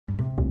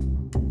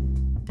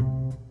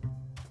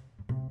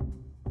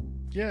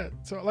Yeah,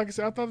 so like I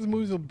said, I thought this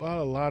movie was about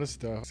a lot of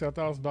stuff. So I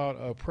thought it was about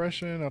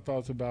oppression. I thought it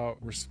was about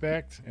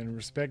respect and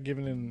respect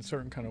given in a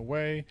certain kind of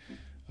way.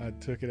 I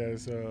took it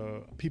as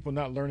people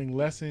not learning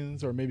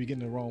lessons or maybe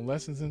getting the wrong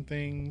lessons and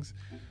things.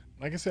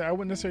 Like I said, I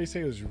wouldn't necessarily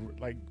say it was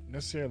like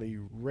necessarily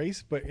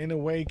race, but in a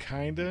way,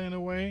 kinda in a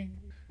way,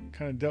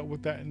 kind of dealt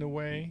with that in a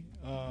way.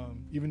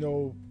 Even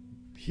though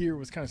here it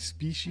was kind of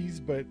species,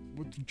 but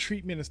with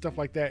treatment and stuff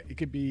like that, it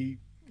could be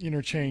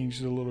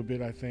interchanged a little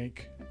bit, I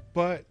think.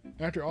 But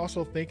after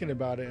also thinking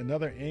about it,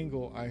 another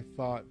angle I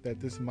thought that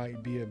this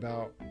might be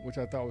about, which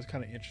I thought was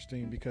kind of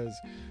interesting because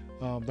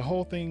the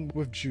whole thing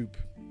with Jupe,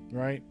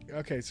 right?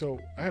 Okay, so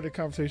I had a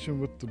conversation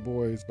with the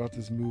boys about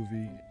this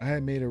movie. I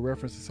had made a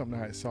reference to something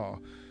I saw.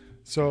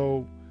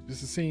 So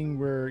there's a scene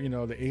where, you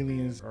know, the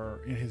aliens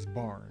are in his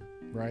barn,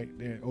 right?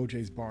 In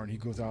OJ's barn. He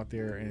goes out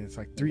there and it's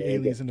like three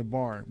aliens in the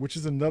barn, which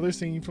is another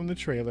scene from the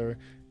trailer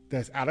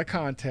that's out of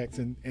context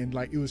and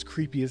like it was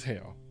creepy as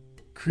hell.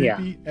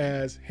 Creepy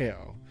as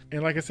hell.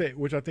 And like I said,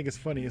 which I think is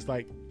funny, it's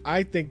like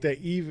I think that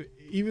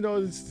even though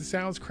it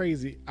sounds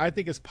crazy, I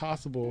think it's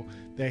possible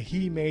that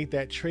he made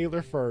that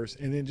trailer first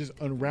and then just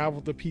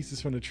unraveled the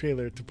pieces from the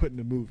trailer to put in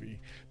the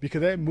movie.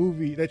 Because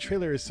that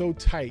trailer is so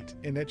tight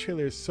and that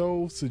trailer is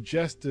so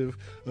suggestive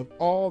of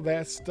all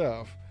that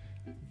stuff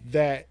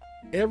that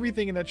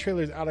everything in that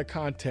trailer is out of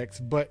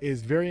context, but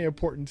is very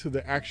important to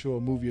the actual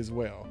movie as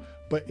well.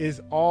 But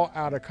is all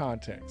out of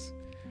context.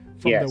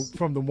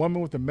 From the woman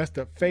with the messed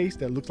up face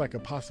that looks like a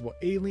possible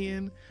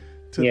alien,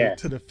 to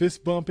the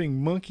fist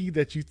bumping monkey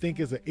that you think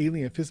is an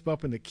alien fist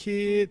bumping the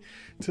kid,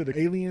 to the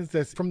aliens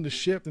that's from the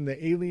ship and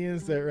the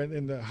aliens that are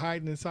in the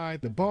hiding inside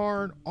the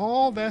barn,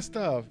 all that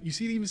stuff. You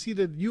even see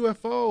the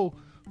UFO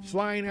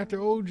flying after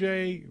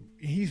OJ.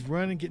 He's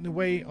running, getting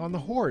away on the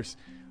horse.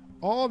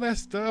 All that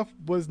stuff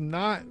was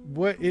not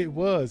what it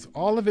was.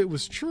 All of it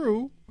was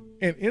true,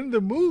 and in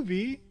the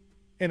movie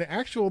and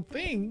actual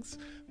things,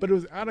 but it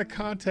was out of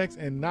context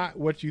and not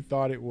what you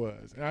thought it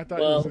was. And I thought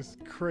it was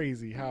just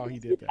crazy how he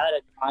did that. Out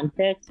of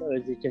context, or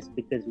is it just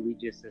because we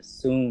just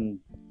assumed?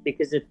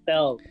 Because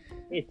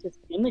it's just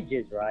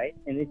images, right?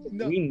 And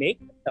we make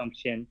the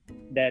assumption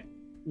that,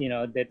 you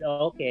know, that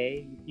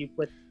okay, if you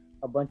put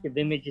a bunch of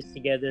images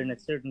together in a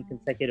certain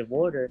consecutive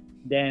order,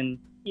 then,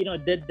 you know,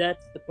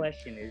 that's the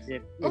question. Is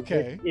it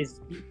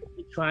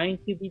trying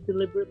to be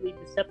deliberately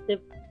deceptive,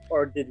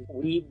 or did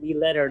we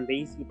let our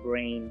lazy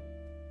brain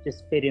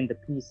just fit in the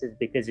pieces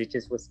because it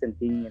just was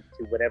convenient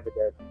to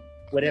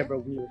whatever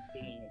we were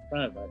seeing in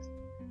front of us?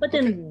 But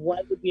then why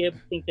would we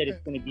ever think that it's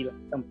going to be like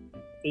some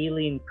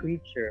alien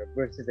creature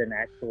versus an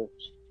actual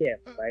ship,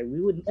 right? We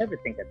would never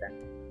think of that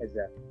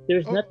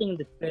there's nothing in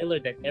the trailer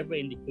that ever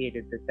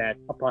indicated that that's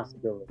a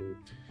possibility.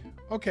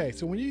 Okay,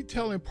 so when you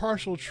tell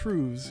impartial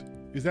truths,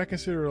 is that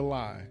considered a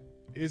lie?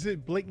 Is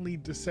it blatantly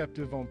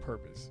deceptive on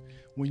purpose?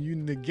 When you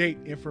negate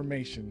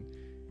information,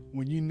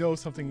 when you know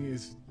something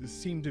is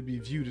seemed to be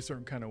viewed a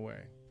certain kind of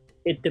way?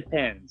 It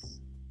depends.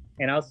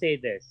 And I'll say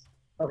this.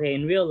 Okay,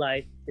 in real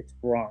life, it's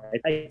wrong.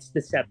 It's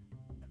deceptive.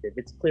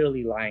 It's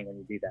clearly lying when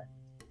you do that.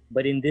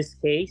 But in this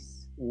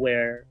case,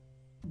 where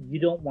you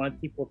don't want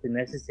people to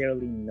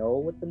necessarily know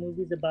what the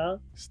movie's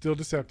about, still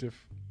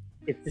deceptive.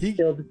 It's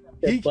still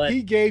deceptive.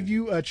 He gave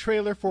you a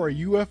trailer for a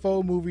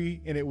UFO movie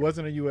and it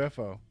wasn't a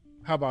UFO.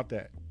 How about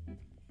that?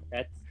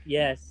 That's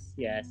yes.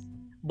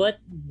 But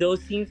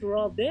those scenes were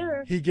all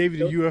there. He gave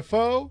you the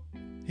UFO.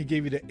 He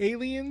gave you the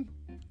alien.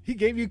 He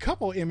gave you a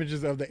couple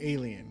images of the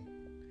alien.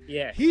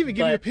 Yeah. He even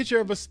gave you a picture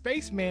of a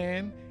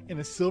spaceman in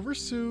a silver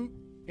suit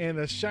and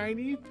a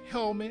shiny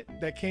helmet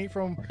that came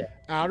from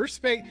outer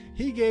space.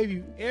 He gave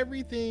you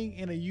everything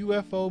in a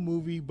UFO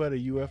movie but a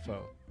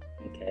UFO.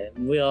 Okay.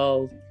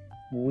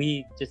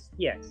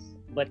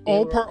 But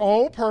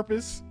all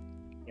purpose.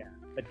 Yeah.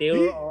 But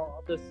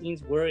all those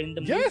scenes were in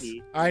the movie. Yes,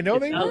 I know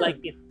they were.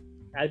 Like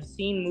I've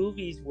seen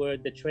movies where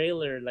the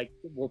trailer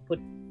will put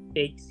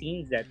fake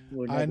scenes that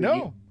were never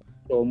used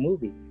in the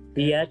movie.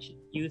 He actually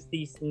used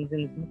these scenes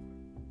in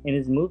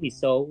his movie.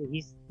 So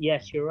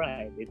you're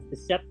right. It's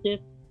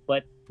deceptive,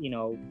 but you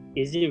know,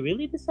 is it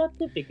really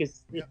deceptive?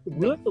 Because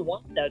we're the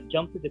ones that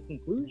jump to the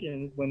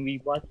conclusion when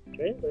we watch the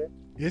trailer.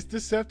 It's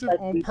deceptive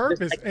on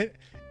purpose,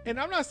 and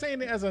I'm not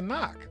saying it as a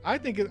knock. I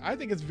think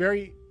it's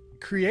very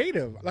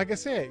creative. Like I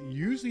said,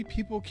 usually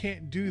people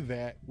can't do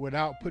that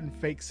without putting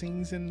fake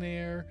scenes in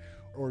there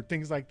or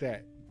things like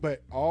that.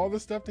 But all the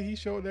stuff that he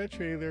showed that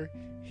trailer,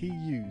 he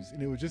used,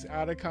 and it was just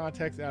out of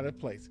context, out of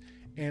place.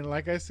 And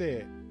like I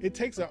said, it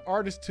takes an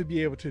artist to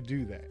be able to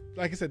do that.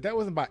 Like I said, that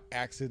wasn't by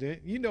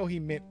accident. You know, he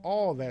meant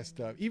all that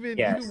stuff. Even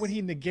when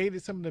he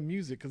negated some of the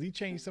music, because he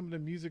changed some of the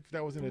music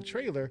that was in the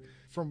trailer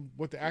from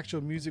what the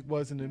actual music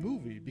was in the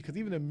movie. Because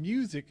even the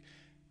music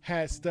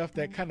had stuff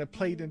that kind of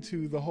played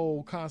into the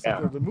whole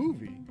concept of the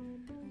movie.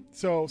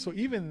 So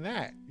even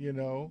that, you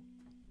know,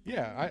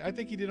 I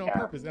think he did it on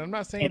purpose. And I'm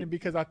not saying it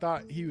because I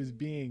thought he was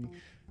being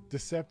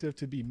deceptive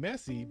to be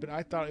messy, but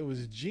I thought it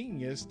was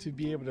genius to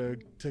be able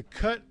to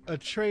cut a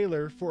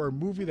trailer for a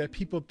movie that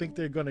people think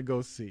they're going to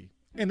go see.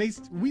 And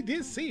we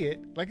did see it.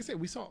 Like I said,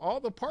 we saw all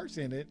the parts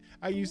in it.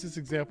 I used this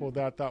example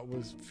that I thought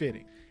was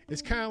fitting.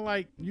 It's kind of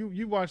like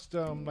you watched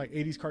like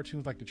 80s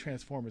cartoons like the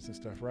Transformers and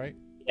stuff, right?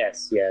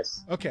 Yes,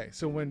 yes. Okay,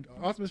 so when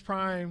Optimus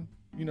Prime,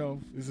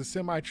 is a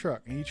semi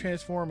truck and he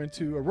transforms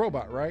into a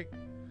robot, right?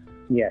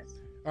 Yes.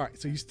 All right,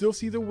 so you still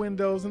see the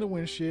windows and the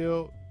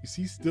windshield.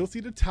 Still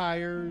see the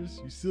tires.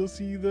 You still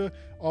see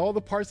all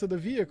the parts of the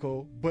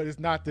vehicle, but it's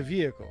not the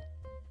vehicle.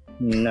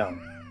 No.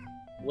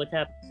 What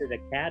happened to the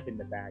cab in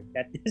the back?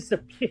 That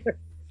disappeared.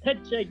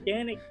 That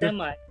gigantic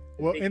semi.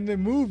 Well, in the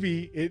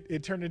movie,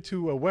 it turned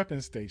into a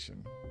weapon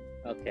station.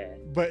 Okay.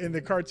 But in the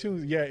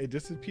cartoons, yeah, it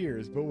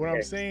disappears. But what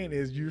I'm saying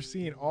is you're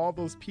seeing all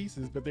those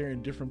pieces, but they're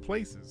in different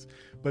places.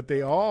 But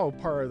they all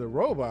part of the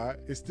robot.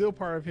 It's still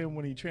part of him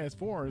when he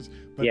transforms,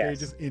 but they're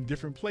just in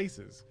different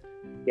places.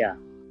 Yeah.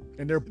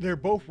 And they're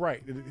both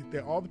right.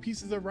 All the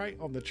pieces are right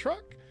on the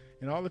truck,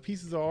 and all the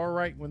pieces are all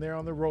right when they're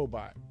on the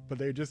robot. But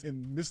they're just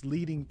in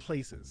misleading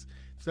places.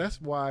 So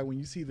that's why when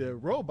you see the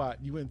robot,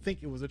 you wouldn't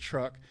think it was a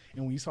truck.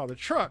 And when you saw the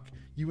truck,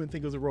 you wouldn't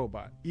think it was a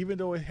robot, even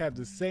though it had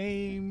the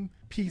same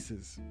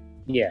pieces.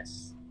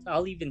 Yes.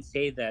 I'll even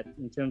say that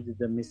in terms of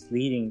the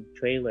misleading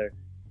trailer,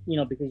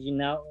 because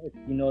if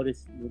you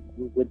notice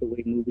with the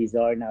way movies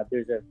are now,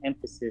 there's an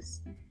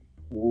emphasis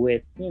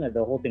with, the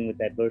whole thing with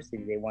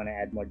diversity. They want to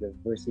add more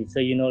diversity. So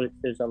you notice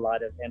there's a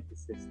lot of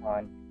emphasis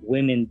on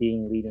women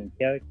being leading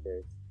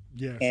characters.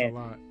 Yes, and a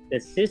lot. The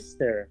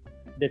sister,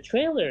 the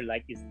trailer,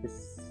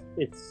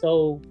 it's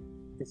so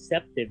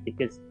deceptive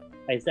because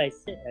as I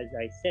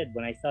said,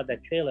 when I saw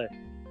that trailer,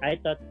 I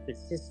thought the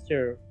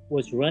sister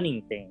was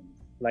running things.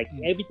 Like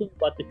everything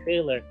about the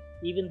trailer,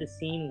 even the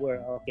scene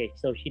where,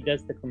 so she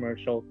does the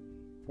commercial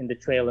in the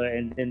trailer,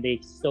 and then they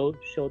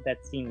showed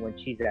that scene when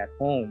she's at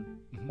home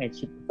and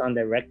she puts on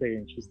the record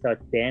and she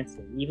starts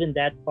dancing. Even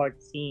that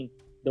scene,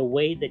 the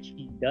way that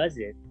she does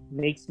it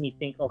makes me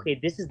think, okay,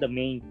 this is the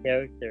main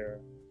character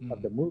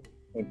of the movie,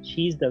 and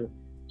she's the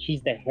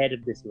head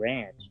of this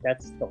ranch.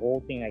 That's the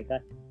whole thing I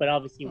got. But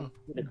obviously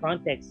the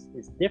context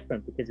is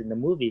different because in the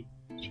movie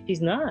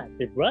she's not.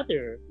 The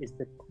brother is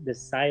the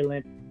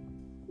silent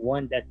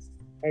one that's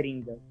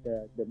heading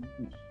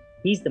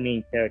he's the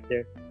main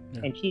character.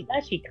 And she's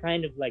actually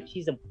kind of like,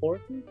 she's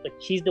important, but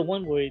she's the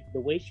one where the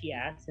way she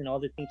acts and all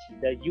the things she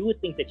does, you would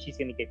think that she's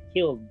going to get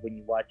killed when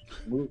you watch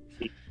the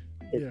movie.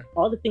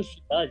 All the things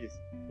she does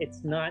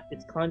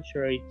it's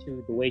contrary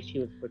to the way she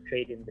was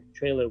portrayed in the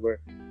trailer, where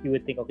you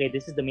would think, okay,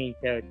 this is the main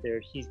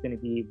character, she's going to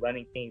be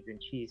running things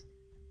and she's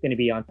going to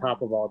be on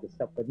top of all this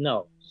stuff. But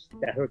no,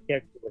 that her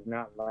character was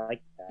not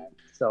like that.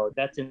 So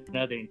that's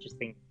another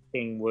interesting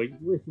thing where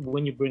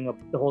when you bring up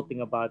the whole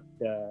thing about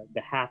the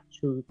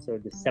half-truths or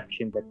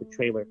deception that the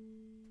trailer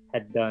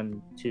had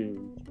done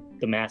to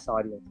the mass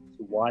audience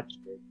who watched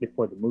it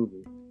before the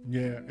movie.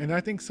 Yeah, and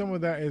I think some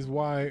of that is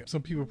why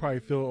some people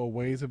probably feel a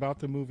ways about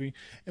the movie.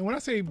 And when I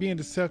say being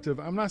deceptive,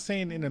 I'm not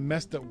saying in a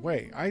messed up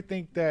way. I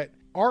think that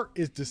art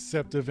is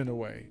deceptive in a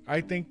way. I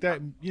think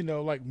that,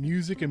 like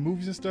music and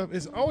movies and stuff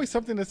is always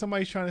something that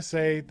somebody's trying to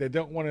say that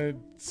don't want to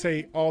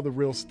say all the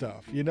real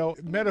stuff.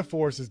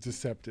 Metaphors is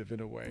deceptive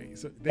in a way.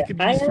 So they can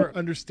be used for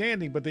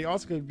understanding, but they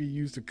also can be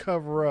used to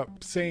cover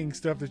up saying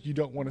stuff that you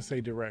don't want to say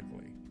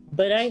directly.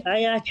 But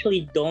I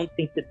actually don't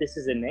think that this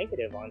is a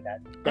negative on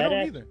that. I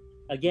don't either.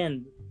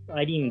 Again,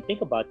 I didn't even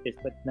think about this,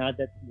 but now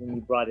that when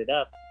you brought it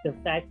up, the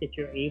fact that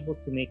you're able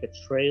to make a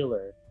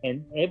trailer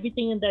and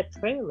everything in that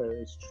trailer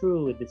is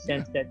true in the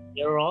sense that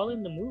they're all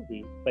in the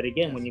movie. But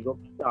again, when you go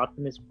to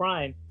Optimus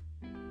Prime,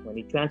 when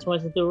he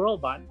transforms into a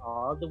robot,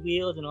 all the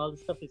wheels and all the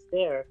stuff is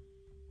there,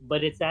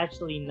 but it's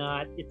actually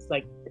not. It's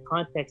like the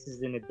context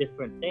is in a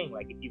different thing.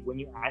 Like when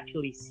you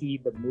actually see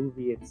the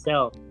movie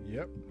itself,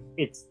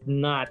 it's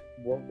not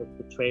what was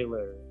the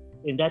trailer,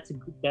 and that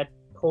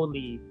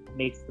totally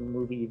makes the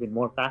movie even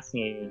more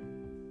fascinating,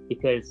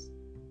 because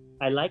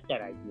I like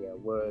that idea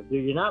where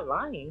you're not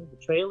lying.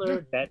 The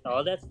trailer, that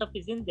all that stuff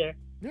is in there.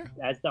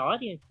 As the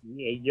audience,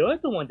 you're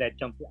the one that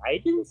jumped. I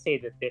didn't say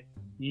that.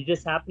 You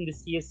just happened to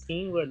see a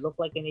scene where it looked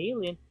like an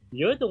alien.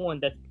 You're the one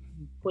that's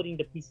putting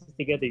the pieces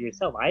together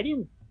yourself. I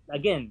didn't.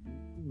 Again,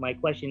 my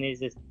question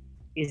is it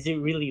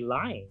really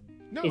lying?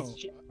 No.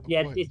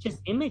 It's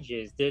just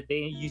images.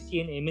 You see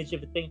an image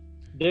of a thing.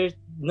 There's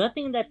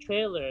nothing in that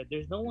trailer.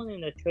 There's no one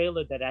in the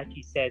trailer that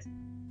actually says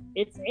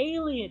it's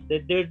alien.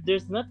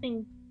 There's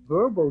nothing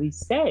verbally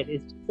said.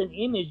 It's just an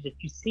image that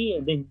you see,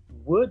 and then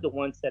we're the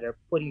ones that are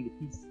putting the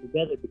pieces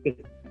together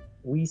because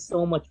we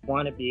so much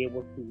want to be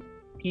able to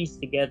piece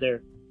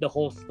together the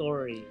whole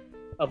story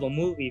of a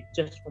movie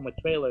just from a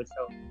trailer.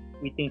 So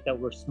we think that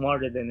we're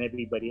smarter than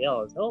everybody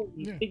else. Oh,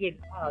 we figured it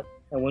out.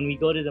 And when we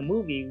go to the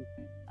movie,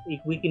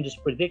 we can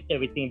just predict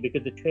everything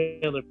because the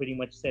trailer pretty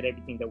much said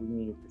everything that we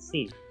needed to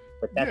see.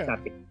 But that's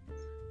not the case.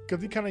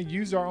 Because we kind of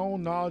use our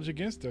own knowledge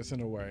against us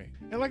in a way.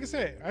 And like I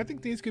said, I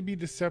think things could be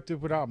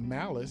deceptive without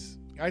malice.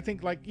 I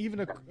think like even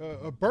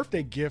a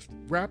birthday gift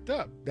wrapped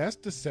up, that's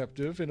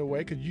deceptive in a way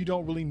because you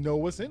don't really know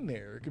what's in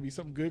there. It could be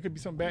something good, it could be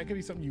something bad, it could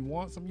be something you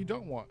want, something you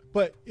don't want.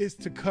 But it's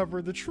to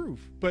cover the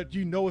truth. But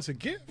you know it's a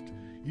gift.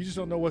 You just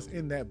don't know what's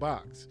in that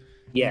box.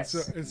 Yes.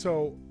 And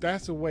so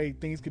that's the way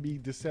things could be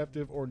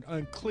deceptive or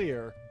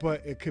unclear,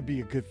 but it could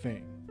be a good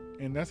thing.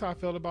 And that's how I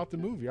felt about the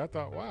movie. I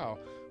thought, wow.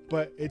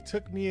 But it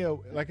took me,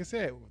 like I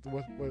said,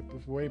 with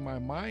the way my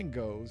mind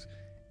goes,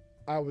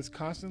 I was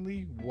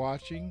constantly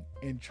watching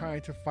and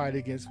trying to fight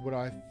against what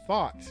I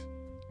thought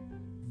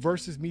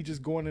versus me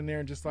just going in there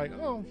and just like,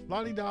 oh,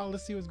 la-di-da,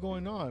 let's see what's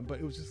going on. But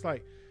it was just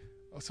like,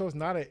 so it's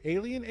not an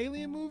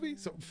alien movie?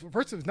 So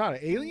first it's not an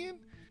alien?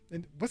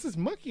 And what's this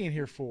monkey in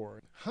here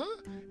for? Huh?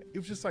 It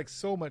was just like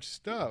so much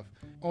stuff.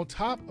 On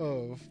top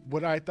of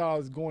what I thought I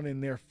was going in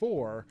there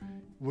for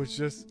was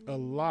just a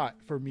lot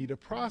for me to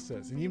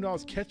process. And even though I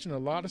was catching a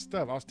lot of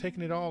stuff, I was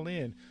taking it all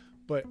in.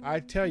 But I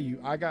tell you,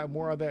 I got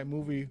more of that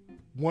movie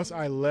once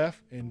I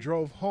left and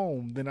drove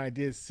home than I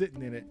did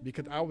sitting in it,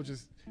 because I was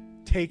just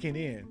taking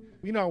in.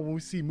 You know, when we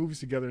see movies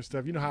together and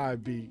stuff, you know how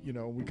I'd be, you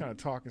know, we kind of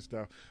talk and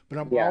stuff. But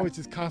I'm always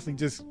just constantly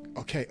just,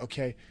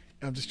 okay.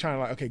 I'm just trying to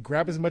like, okay,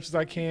 grab as much as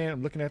I can.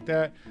 I'm looking at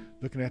that.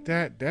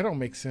 That don't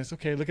make sense.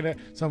 Okay, look at that.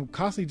 So I'm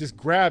constantly just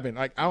grabbing.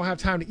 Like, I don't have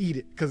time to eat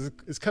it because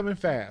it's coming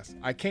fast.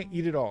 I can't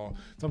eat it all.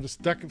 So I'm just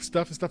stuffing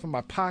stuff in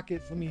my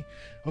pockets.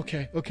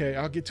 Okay,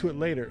 I'll get to it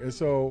later. And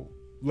so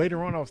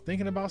later on, I was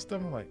thinking about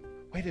stuff. I'm like,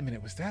 wait a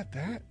minute, was that?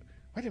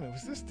 Wait a minute,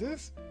 was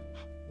this?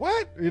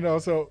 What? You know,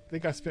 so I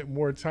think I spent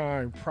more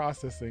time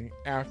processing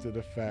after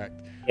the fact.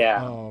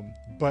 Yeah.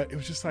 But it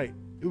was just like,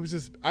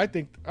 I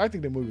think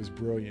the movie was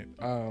brilliant.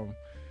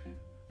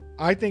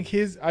 I think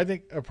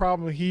a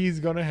problem he's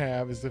gonna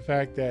have is the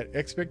fact that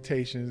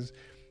expectations.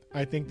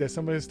 I think that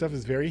some of this stuff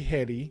is very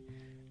heady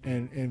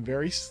and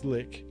very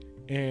slick,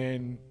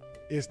 and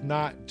it's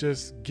not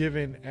just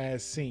given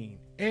as seen.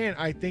 And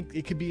I think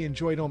it could be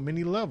enjoyed on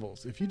many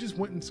levels. If you just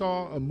went and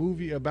saw a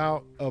movie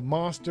about a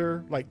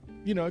monster, like,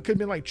 you know, it could have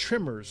been like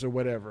Tremors or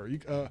whatever.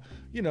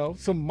 You know,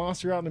 some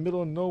monster out in the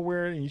middle of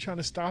nowhere and you're trying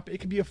to stop it. It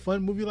could be a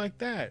fun movie like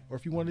that. Or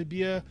if you wanted to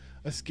be a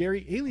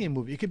scary alien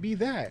movie, it could be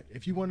that.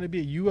 If you wanted to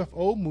be a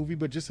UFO movie,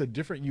 but just a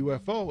different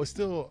UFO, it's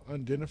still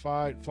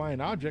unidentified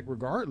flying object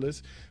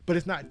regardless, but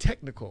it's not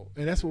technical.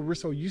 And that's what we're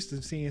so used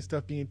to seeing,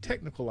 stuff being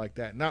technical like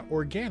that, not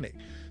organic.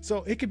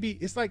 So it could be,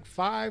 it's like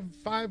five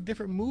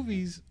different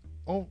movies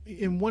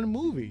in one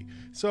movie.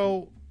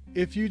 So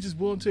if you're just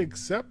willing to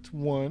accept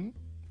one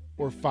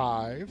or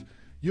five,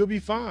 you'll be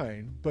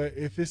fine. But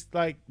if it's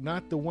like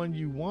not the one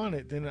you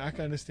wanted, then I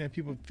can understand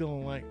people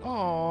feeling like,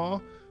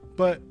 oh.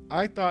 But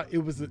I thought it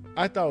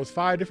was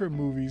five different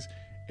movies,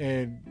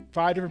 and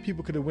five different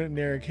people could have went in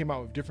there and came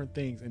out with different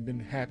things and been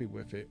happy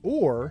with it.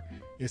 Or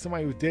if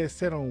somebody was dead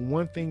set on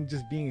one thing,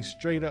 just being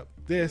straight up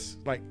this,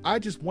 like, I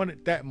just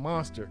wanted that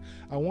monster.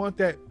 I want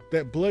that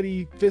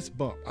bloody fist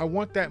bump. I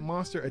want that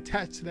monster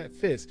attached to that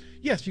fist.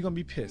 Yes, you're gonna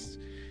be pissed.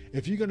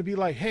 If you're gonna be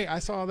like, hey, I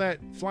saw that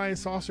flying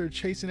saucer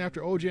chasing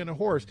after OJ and a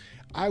horse,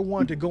 I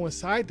wanted to go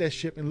inside that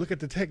ship and look at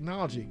the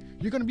technology,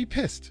 you're gonna be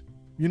pissed.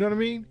 You know what I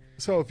mean?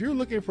 So if you're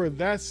looking for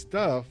that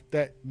stuff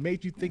that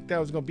made you think that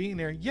was gonna be in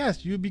there,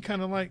 yes, you'd be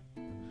kind of like,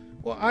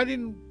 well,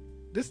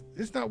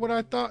 it's not what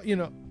I thought, you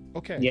know.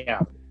 Okay.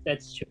 Yeah,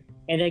 that's true.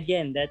 And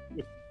again, that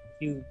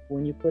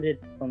when you put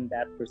it from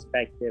that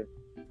perspective,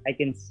 I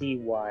can see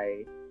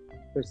why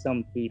for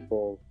some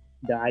people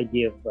the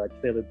idea of a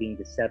trailer being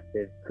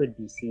deceptive could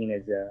be seen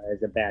as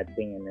a bad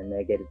thing and a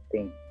negative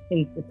thing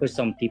for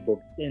some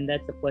people. And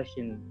that's a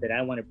question that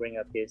I want to bring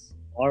up is,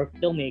 are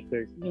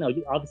filmmakers, you know,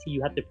 obviously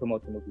you have to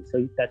promote the movie,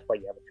 so that's why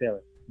you have a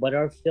trailer. But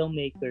are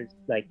filmmakers,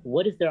 like,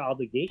 what is their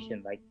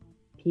obligation? Like,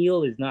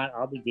 Peele is not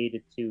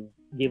obligated to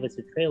give us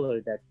a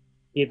trailer that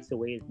gives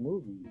away his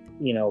movie.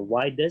 You know,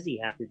 why does he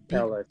have to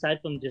tell us? Aside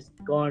from just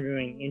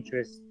garnering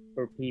interest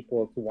for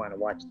people to want to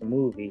watch the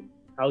movie,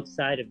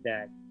 outside of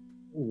that,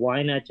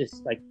 why not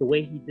just, like, the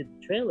way he did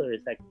the trailer is,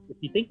 like, if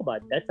you think about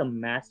it, that's a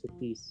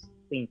masterpiece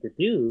thing to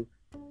do,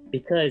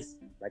 because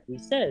like we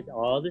said,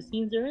 all the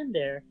scenes are in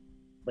there,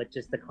 but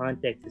just the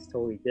context is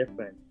totally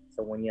different.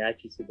 So when you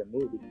actually see the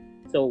movie,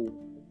 so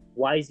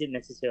why is it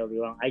necessarily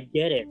wrong? I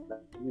get it. Like,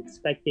 you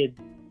expected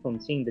from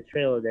seeing the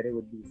trailer that it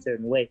would be a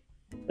certain way,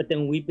 but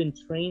then we've been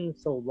trained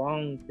so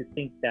long to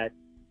think that,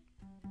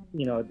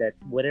 you know, that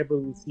whatever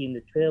we see in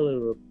the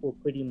trailer will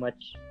pretty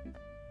much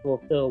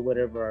fulfill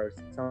whatever our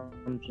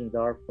assumptions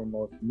are for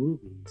most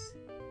movies.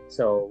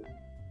 So,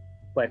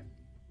 but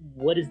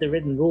what is the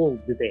written rule?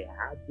 Do they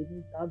have?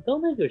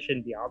 Filmmakers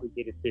shouldn't be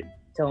obligated to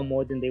tell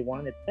more than they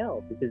want to tell,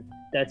 because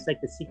that's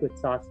like the secret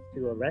sauce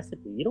to a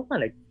recipe. You don't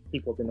want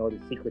people to know the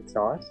secret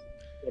sauce.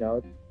 You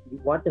know, you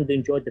want them to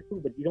enjoy the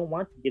food, but you don't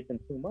want to give them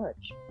too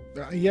much.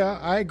 Yeah,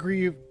 I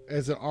agree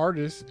as an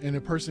artist and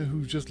a person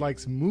who just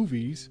likes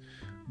movies.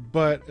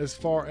 But as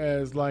far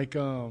as like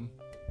a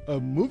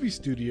movie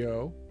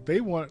studio, they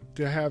want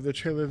to have the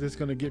trailer that's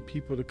going to get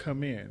people to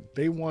come in.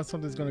 They want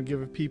something that's going to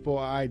give people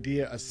an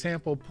idea, a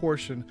sample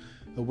portion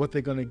of what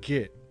they're going to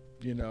get.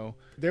 You know,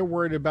 they're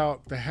worried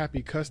about the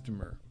happy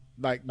customer.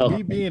 Like,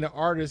 me being an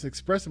artist,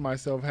 expressing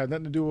myself had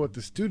nothing to do with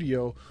the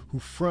studio who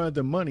fronted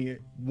the money,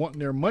 wanting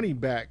their money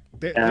back.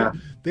 They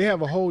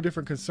have a whole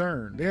different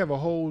concern. They have a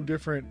whole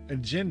different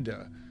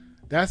agenda.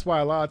 That's why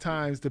a lot of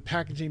times the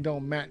packaging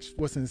don't match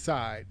what's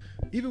inside.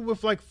 Even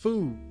with like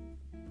food.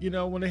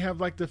 when they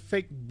have like the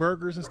fake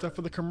burgers and stuff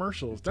for the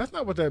commercials. That's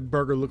not what that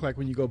burger look like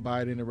when you go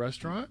buy it in a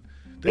restaurant.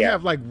 They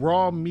have like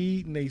raw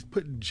meat and they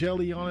put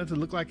jelly on it to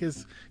look like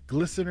it's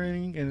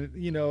glistening, and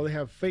they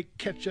have fake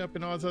ketchup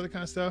and all this other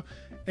kind of stuff.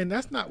 And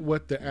that's not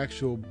what the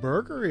actual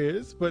burger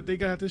is, but they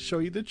got to show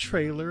you the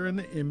trailer and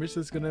the image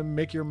that's going to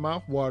make your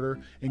mouth water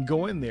and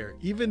go in there.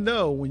 Even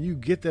though when you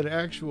get that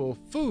actual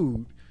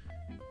food,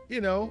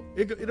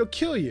 it'll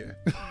kill you.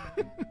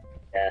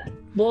 Yeah.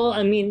 Well,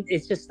 I mean,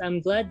 it's just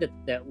I'm glad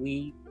that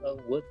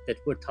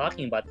we're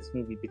talking about this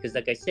movie, because,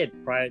 like I said,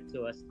 prior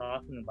to us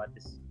talking about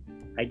this,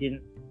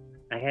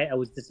 I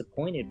was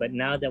disappointed. But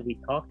now that we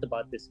talked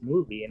about this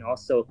movie and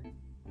also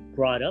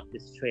brought up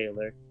this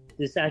trailer,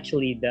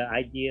 the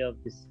idea of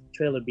this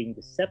trailer being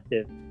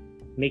deceptive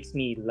makes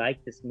me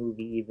like this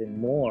movie even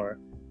more.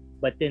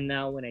 But then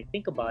now when I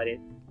think about it,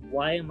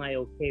 why am I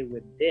okay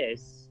with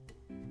this,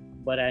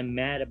 but I'm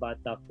mad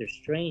about Doctor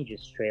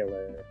Strange's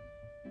trailer?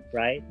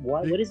 Right?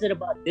 What is it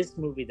about this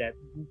movie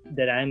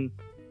that I'm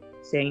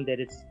saying that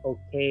it's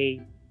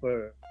okay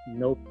for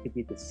Nope to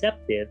be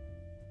deceptive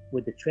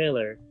with the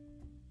trailer,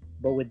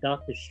 but with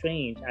Doctor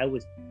Strange, I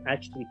was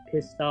actually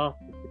pissed off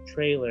that the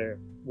trailer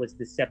was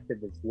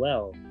deceptive as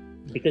well,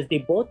 because they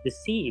both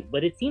deceive.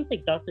 But it seems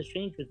like Doctor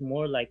Strange was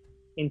more like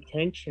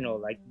intentional,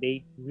 like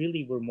they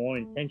really were more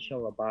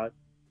intentional about,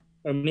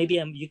 or maybe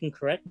you can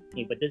correct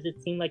me, but does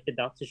it seem like the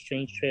Doctor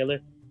Strange trailer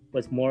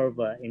was more of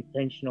an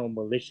intentional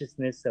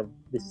maliciousness of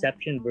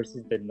deception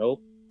versus the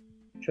Nope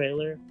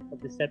trailer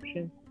of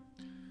deception?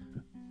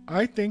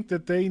 I think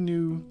that they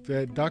knew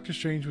that Doctor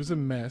Strange was a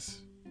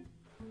mess,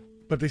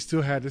 but they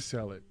still had to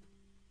sell it.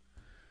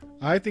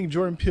 I think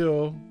Jordan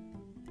Peele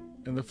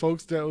and the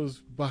folks that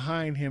was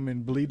behind him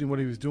and believed in what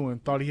he was doing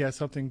thought he had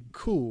something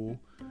cool,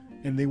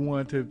 and they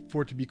wanted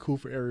for it to be cool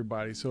for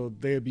everybody. So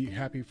they'd be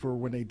happy for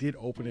when they did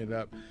open it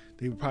up,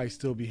 they would probably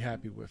still be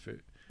happy with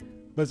it.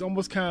 But it's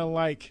almost kind of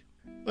like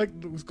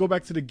let's go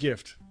back to the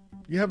gift.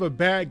 You have a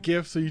bad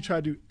gift, so you try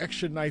to do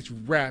extra nice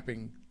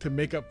wrapping to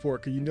make up for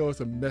it, because it's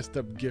a messed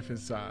up gift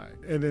inside.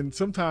 And then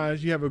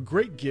sometimes you have a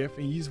great gift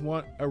and you just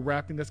want a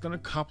wrapping that's going to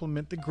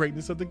complement the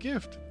greatness of the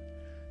gift.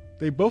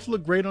 They both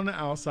look great on the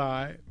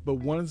outside, but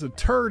one's a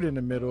turd in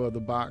the middle of the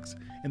box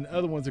and the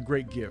other one's a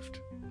great gift.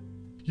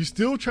 You're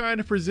still trying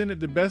to present it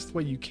the best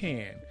way you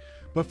can,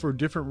 but for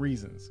different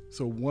reasons.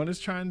 So one is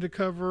trying to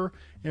cover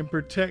and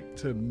protect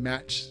to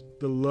match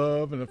the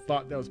love and the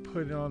thought that was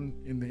put on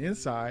in the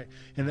inside,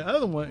 and the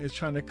other one is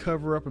trying to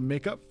cover up and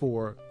make up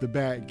for the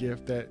bad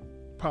gift that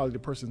probably the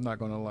person's not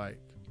going to like.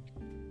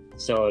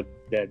 So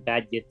the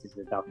bad gift is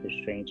the Doctor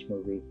Strange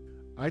movie.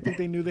 I think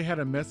they knew they had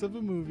a mess of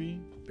a movie.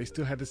 They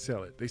still had to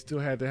sell it. They still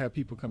had to have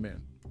people come in.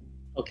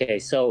 Okay,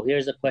 so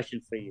here's a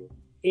question for you.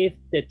 If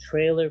the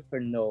trailer for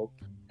Nope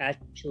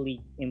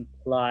actually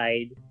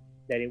implied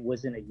that it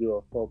wasn't a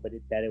UFO, but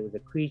that it was a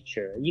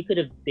creature, they could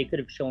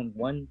have shown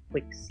one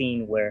quick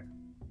scene where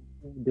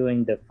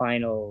during the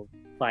final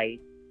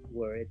fight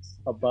where it's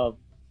above,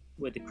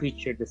 where the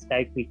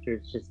sky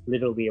creature is just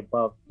literally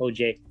above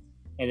OJ,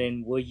 and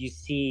then where you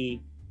see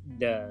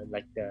the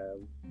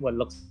what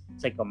looks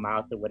like a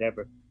mouth or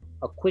whatever,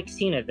 a quick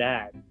scene of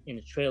that in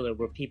the trailer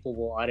where people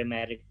will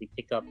automatically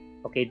pick up,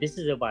 okay, this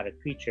is about a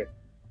creature.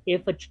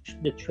 If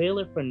the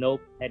trailer for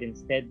Nope had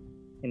instead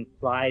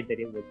implied that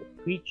it was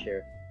a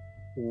creature,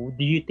 do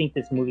you think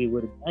this movie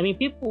would have, I mean,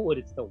 people would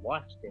have still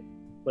watched it,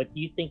 but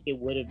do you think it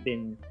would have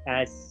been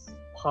as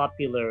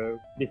popular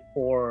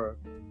before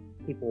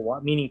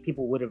meaning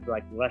people would have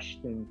like rushed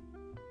in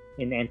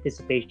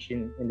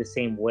anticipation in the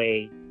same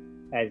way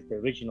as the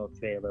original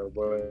trailer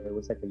where it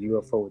was like a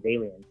UFO with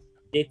aliens?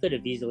 They could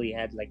have easily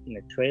had, like, in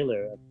a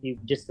trailer,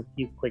 just a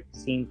few quick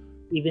scenes,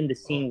 even the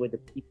scene where the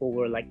people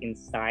were like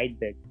inside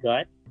the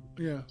gut.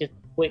 Yeah. Just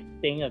a quick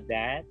thing of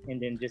that,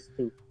 and then just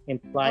to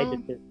imply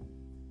that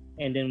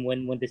and then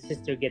when the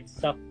sister gets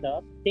sucked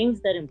up, things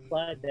that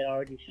imply, that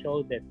already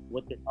show that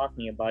what they're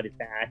talking about is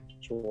the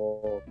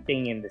actual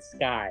thing in the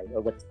sky,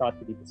 or what's thought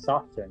to be the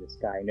saucer in the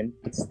sky, and then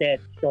instead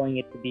showing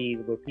it to be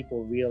where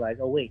people realize,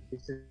 oh wait,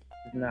 this is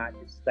not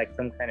just like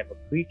some kind of a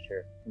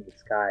creature in the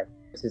sky.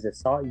 This is a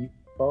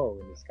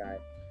UFO in the sky.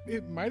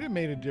 It might have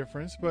made a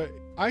difference, but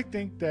I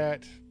think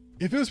that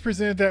if it was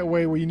presented that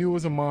way where you knew it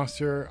was a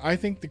monster, I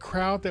think the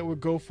crowd that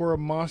would go for a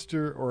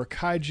monster or a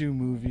kaiju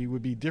movie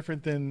would be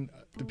different than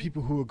the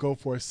people who would go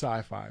for a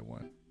sci-fi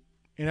one.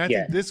 And I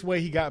think this way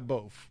he got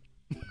both.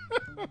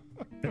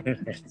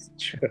 That's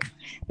true.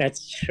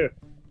 That's true.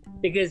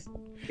 Because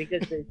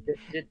the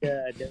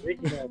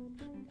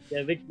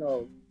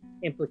original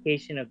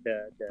implication of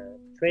the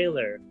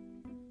trailer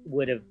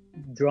would have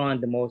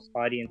drawn the most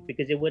audience,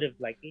 because it would have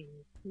like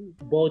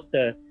both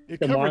the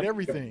covered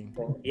everything.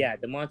 People,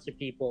 the monster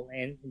people,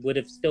 and would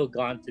have still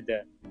gone to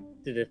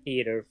the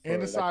theater for,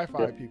 and the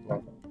sci-fi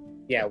people.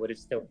 Yeah, would have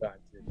still gone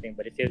to the thing.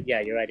 But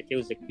you're right. If it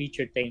was a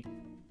creature thing,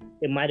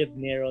 it might have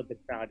narrowed the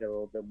crowd a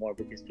little bit more,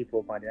 because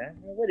people wanted,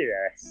 what is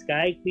that, a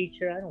sky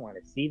creature? I don't want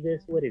to see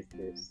this. What is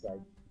this? Like,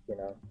 you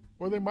know.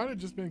 Or they might have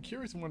just been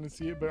curious and wanted to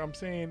see it, but I'm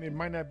saying it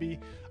might not be.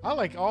 I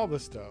like all the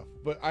stuff,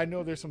 but I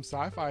know there's some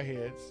sci-fi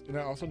heads, and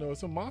I also know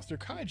some monster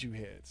kaiju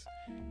heads.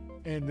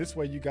 And this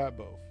way you got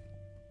both,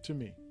 to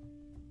me.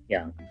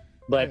 Yeah.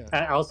 But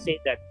Yeah. I'll say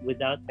that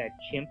without that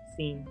chimp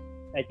scene,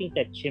 I think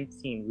that chimp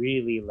scene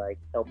really like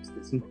helps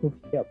this movie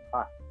a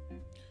lot.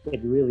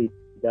 It really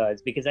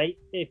does, because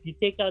if you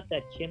take out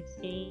that chimp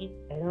scene,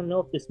 I don't know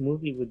if this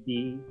movie would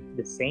be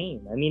the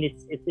same. I mean,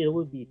 it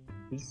would be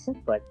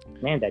decent, but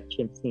man, that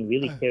chimp scene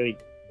really carried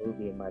the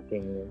movie, in my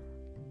opinion.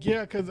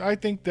 Yeah, because I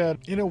think that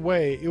in a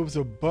way it was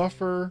a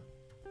buffer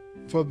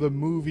for the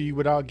movie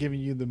without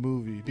giving you the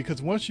movie.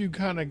 Because once you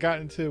kind of got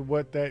into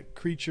what that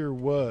creature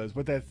was,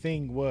 what that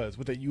thing was,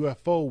 what that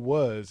UFO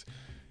was,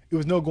 it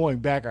was no going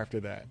back after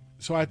that.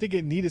 So I think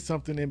it needed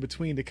something in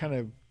between to kind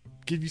of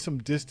give you some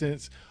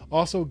distance,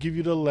 also give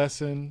you the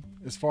lesson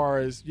as far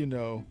as, you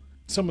know,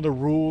 some of the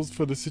rules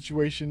for the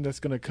situation that's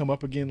going to come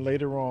up again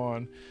later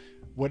on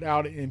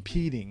without it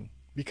impeding.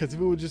 Because if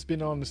it would just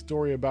been on the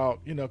story about,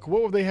 you know,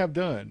 what would they have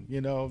done?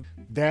 You know,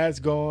 dad's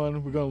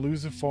gone, we're going to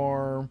lose the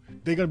farm,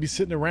 they're going to be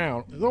sitting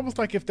around. It's almost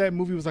like if that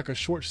movie was like a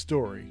short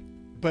story.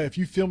 But if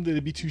you filmed it,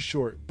 it'd be too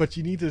short. But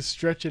you need to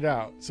stretch it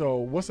out. So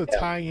what's a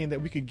tie-in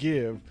that we could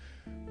give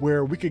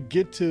where we could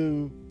get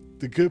to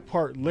the good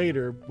part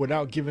later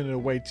without giving it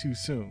away too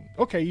soon?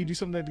 Okay, you do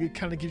something that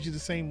kind of gives you the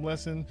same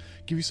lesson,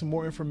 give you some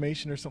more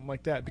information or something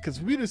like that. Because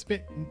if we'd have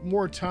spent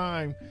more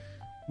time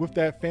with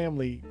that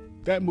family,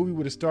 that movie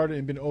would have started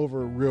and been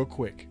over real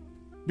quick.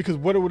 Because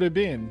what it would have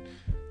been,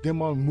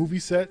 them on movie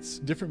sets,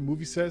 different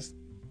movie sets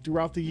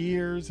throughout the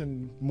years,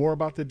 and more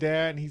about the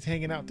dad, and he's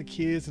hanging out with the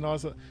kids and all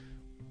this.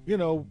 You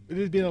know, it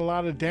would have been a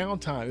lot of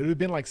downtime. It would have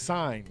been like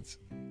Signs.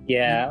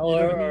 Yeah, you know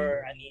what I mean?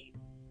 or I mean,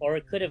 or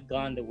it could have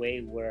gone the way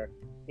where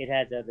it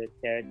has other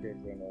characters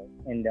in it,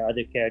 and the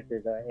other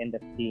characters end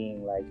up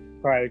being like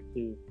prior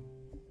to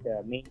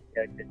the main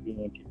characters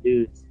being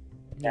introduced.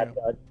 Yeah. Have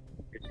the other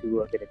characters who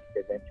are going to be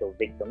the eventual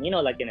victim. You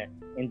know, like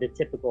in the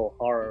typical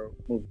horror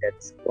movie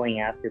that's going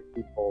after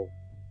people.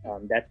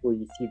 That's where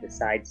you see the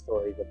side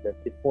stories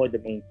of before the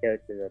main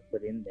characters are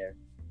put in there.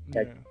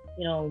 That,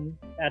 you know,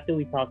 after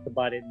we talked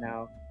about it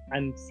now,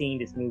 I'm seeing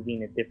this movie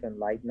in a different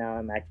light now.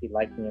 I'm actually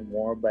liking it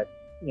more. But,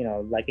 you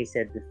know, like I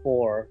said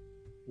before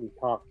we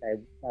talked,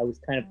 I was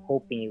kind of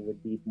hoping it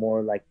would be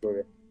more like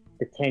for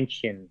the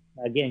tension.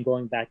 Again,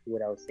 going back to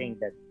what I was saying,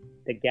 that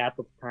the gap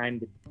of time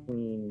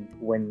between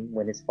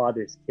when his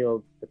father is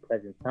killed to the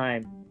present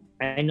time.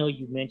 I know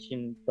you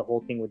mentioned the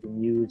whole thing with the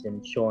news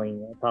and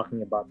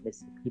talking about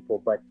missing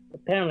people, but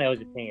apparently I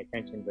wasn't paying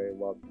attention very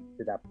well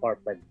to that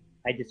part. But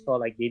I just felt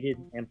like they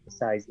didn't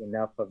emphasize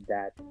enough of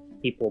that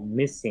people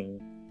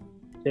missing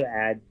to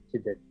add to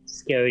the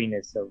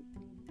scariness of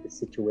the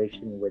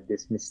situation with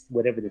this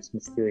whatever this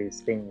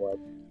mysterious thing was.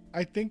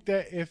 I think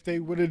that if they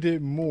would have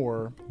did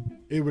more,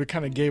 it would have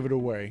kind of gave it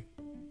away.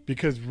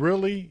 Because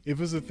really, if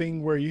it was a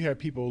thing where you had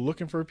people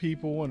looking for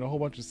people and a whole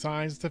bunch of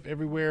signs and stuff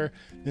everywhere,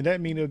 then that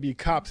mean there would be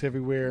cops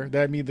everywhere.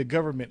 That'd mean the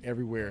government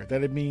everywhere.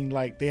 That'd mean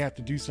like they have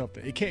to do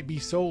something. It can't be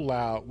so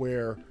loud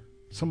where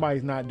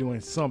somebody's not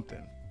doing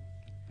something.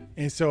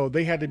 And so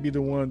they had to be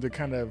the one to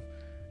kind of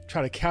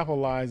try to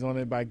capitalize on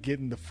it by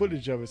getting the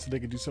footage of it so they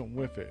could do something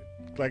with it.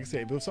 Like I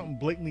said, if it was something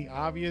blatantly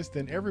obvious,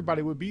 then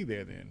everybody would be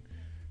there then.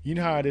 You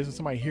know how it is when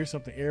somebody hears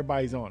something,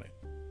 everybody's on it.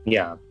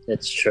 Yeah,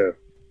 that's true.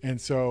 And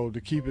so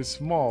to keep it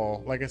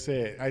small, like I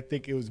said, I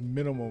think it was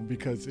minimum,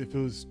 because if it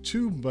was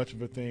too much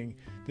of a thing,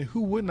 then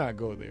who would not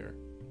go there?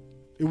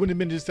 It wouldn't have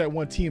been just that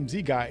one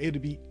TMZ guy. It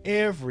would be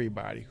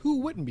everybody. Who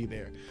wouldn't be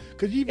there?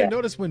 Because you even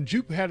notice when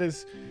Jupe had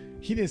his,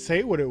 he didn't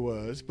say what it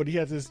was, but he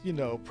has this, you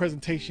know,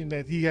 presentation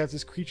that he has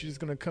this creature that's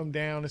going to come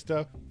down and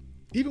stuff.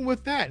 Even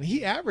with that, and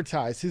he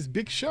advertised his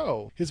big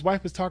show. His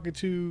wife was talking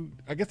to,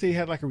 I guess they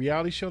had like a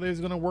reality show they was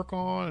going to work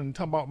on, and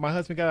talking about my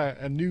husband got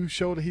a new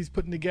show that he's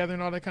putting together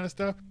and all that kind of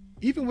stuff.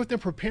 Even with them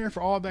preparing for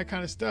all that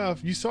kind of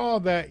stuff, you saw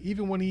that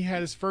even when he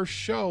had his first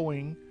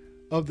showing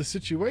of the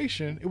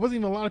situation, it wasn't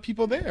even a lot of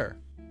people there.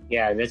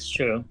 Yeah, that's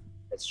true.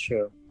 That's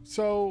true.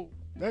 So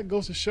that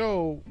goes to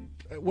show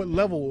at what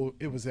level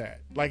it was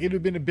at. Like, it would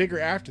have been bigger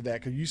after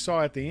that, because you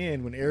saw at the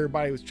end when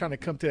everybody was trying to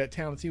come to that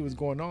town and see what was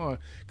going on,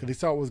 because they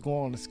saw what was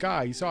going on in the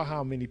sky. You saw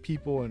how many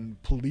people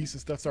and police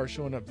and stuff started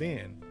showing up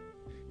then.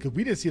 Because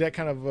we didn't see that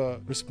kind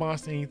of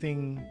response to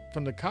anything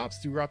from the cops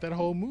throughout that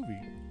whole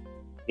movie.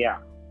 Yeah,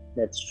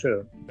 that's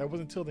true. That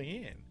wasn't until the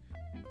end.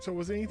 So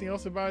was there anything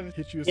else about it that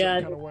hit you a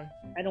certain kind of way?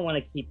 I don't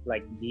want to keep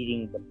like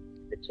beating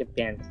the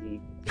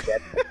chimpanzee to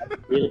death.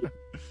 Really,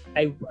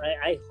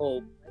 I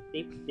hope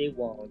they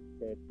won't.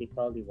 They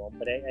probably won't.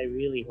 But I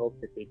really hope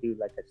that they do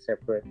like a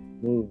separate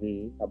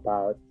movie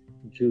about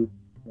Jupe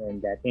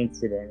and that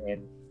incident,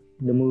 and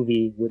the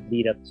movie would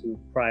lead up to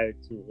prior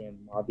to him,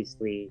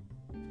 obviously,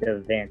 the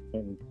event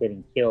and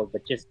getting killed.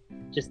 But just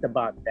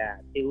about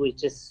that, it was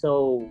just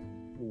so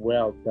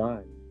well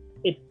done.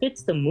 It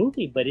fits the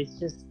movie, but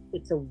it's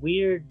a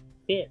weird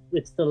fit.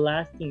 It's the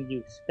last thing you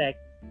expect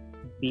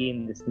to be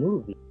in this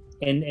movie.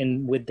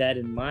 And with that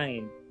in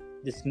mind,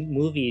 this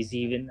movie is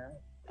even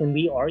can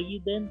we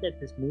argue then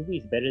that this movie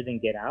is better than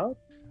Get Out?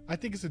 I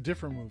think it's a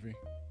different movie.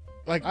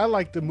 Like, I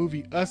like the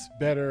movie Us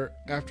better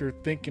after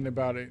thinking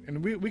about it,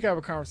 and we can have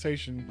a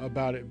conversation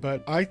about it,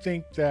 but I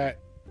think that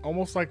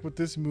almost like with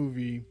this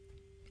movie,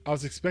 I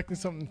was expecting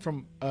something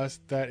from Us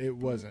that it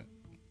wasn't.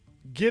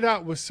 Get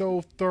Out was so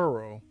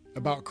thorough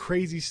about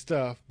crazy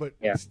stuff, but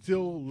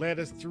still led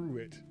us through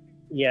it.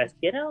 Yes,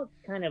 Get Out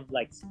kind of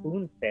like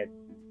spoon fed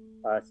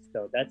us,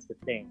 though. That's the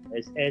thing.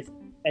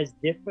 As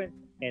different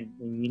and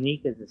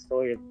unique as the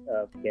story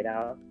of Get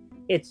Out,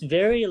 it's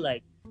very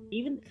like,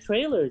 even the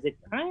trailers, it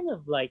kind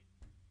of like,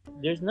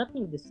 there's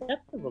nothing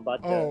deceptive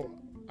about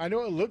I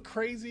know it looked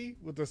crazy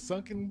with the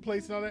sunken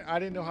place and all that. I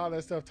didn't know how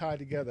that stuff tied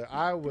together.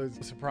 I was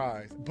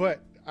surprised.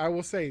 But I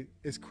will say,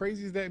 as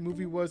crazy as that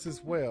movie was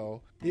as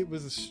well, it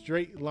was a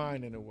straight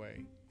line in a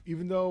way.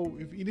 Even though,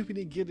 even if we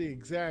didn't get it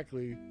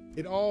exactly,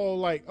 it all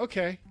like,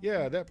 okay,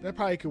 yeah, that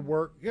probably could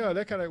work. Yeah,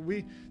 that kind of,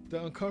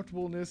 the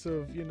uncomfortableness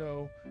of, you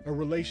know, a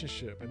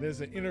relationship, and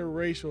there's an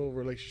interracial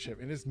relationship,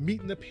 and it's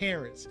meeting the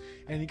parents,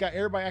 and you got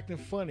everybody acting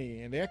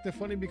funny, and they acting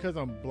funny because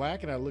I'm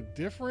black and I look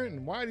different,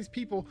 and why are these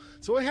people?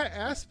 So it had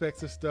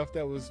aspects of stuff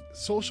that was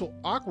social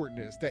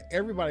awkwardness that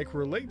everybody could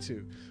relate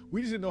to.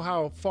 We just didn't know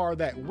how far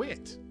that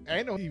went.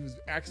 I know he was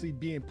actually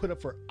being put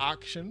up for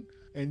auction.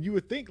 And you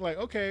would think like,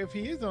 okay, if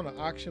he is on an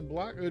auction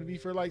block, it would be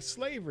for like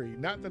slavery.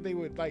 Not that they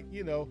would like,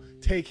 you know,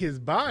 take his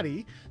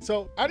body.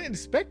 So I didn't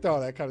expect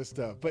all that kind of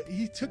stuff. But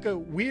he took a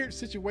weird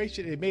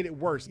situation and made it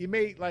worse. He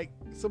made like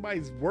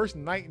somebody's worst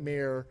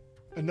nightmare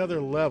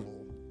another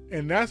level.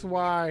 And that's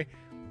why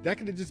that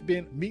could have just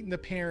been meeting the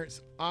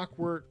parents,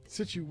 awkward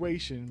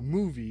situation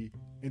movie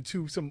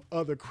into some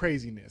other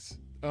craziness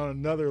on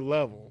another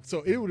level.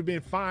 So it would have been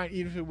fine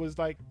even if it was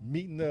like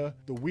meeting the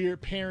weird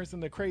parents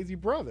and the crazy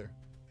brother.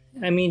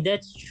 I mean,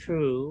 that's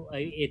true.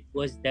 It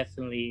was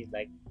definitely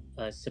like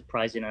a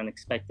surprise and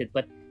unexpected,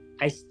 but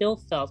I still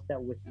felt that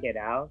with Get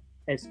Out,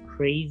 as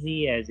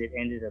crazy as it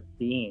ended up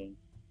being,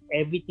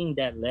 everything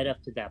that led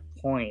up to that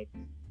point,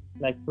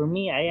 like for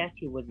me, I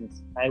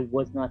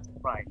was not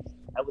surprised.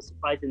 I was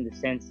surprised in the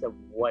sense of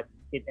what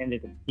it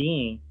ended up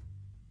being,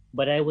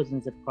 but I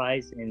wasn't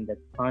surprised in the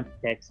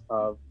context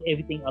of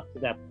everything up to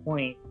that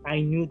point.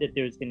 I knew that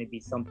there's going to be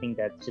something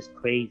that's just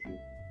crazy.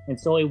 And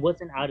so it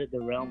wasn't out of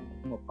the realm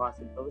of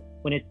possibility.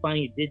 When it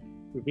finally did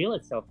reveal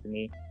itself to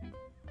me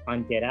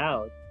on Get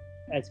Out,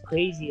 as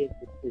crazy as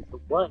it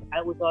was,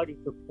 I was already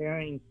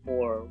preparing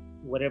for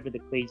whatever the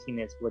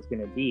craziness was going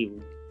to be,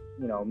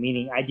 you know,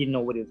 meaning I didn't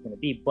know what it was going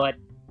to be, but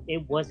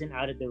it wasn't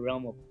out of the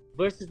realm of,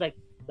 versus like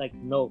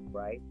Nope,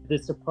 right? The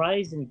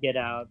surprise in Get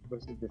Out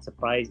versus the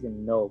surprise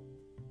in Nope.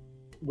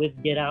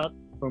 With Get Out,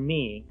 for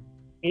me,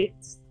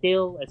 it's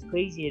still, as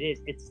crazy it is,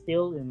 it's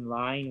still in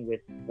line with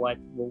what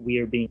we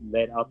are being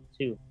led up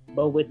to.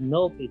 But with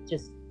Nope,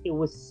 it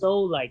was so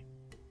like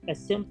a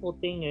simple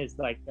thing as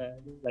like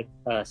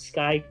a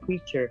sky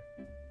creature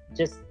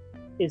just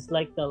is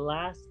like the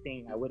last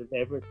thing I would have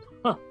ever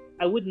thought.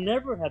 I would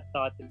never have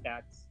thought that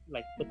that's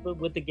like, but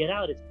with the Get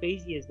Out, as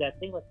crazy as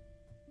that thing was,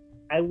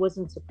 I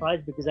wasn't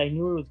surprised because I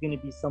knew it was going to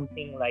be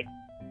something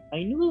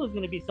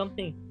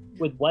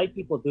with white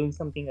people doing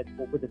something that's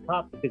over the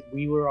top, because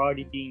we were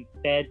already being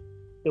fed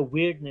the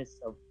weirdness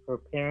of her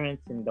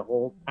parents and the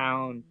whole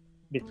town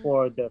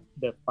before the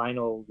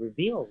final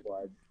reveal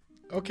was.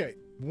 Okay,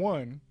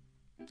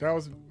 that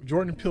was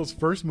Jordan Peele's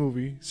first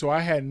movie, so I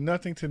had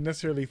nothing to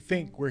necessarily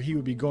think where he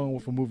would be going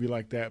with a movie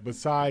like that,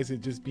 besides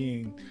it just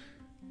being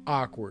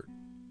awkward.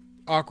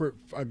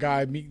 A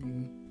guy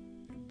meeting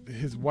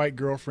his white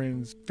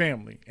girlfriend's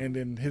family, and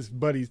then his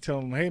buddies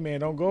telling him, hey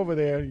man, don't go over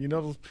there, you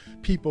know those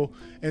people.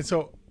 And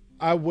so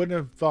I wouldn't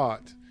have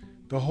thought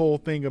the whole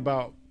thing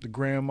about the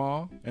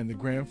grandma and the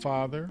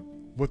grandfather,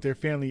 what their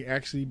family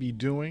actually be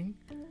doing,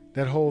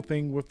 that whole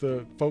thing with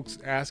the folks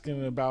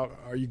asking about,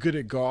 are you good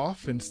at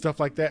golf and stuff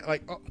like that,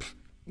 like,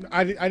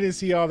 I didn't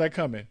see all that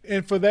coming.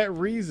 And for that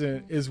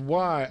reason is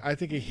why I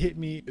think it hit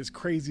me as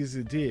crazy as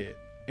it did.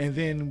 And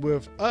then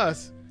with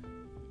Us,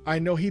 I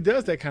know he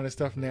does that kind of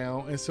stuff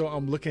now, and so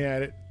I'm looking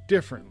at it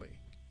differently,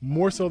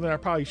 more so than I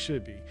probably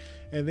should be.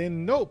 And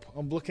then Nope,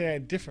 I'm looking at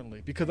it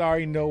differently because I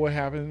already know what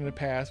happened in the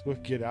past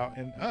with Get Out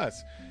and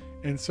Us.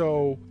 And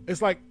so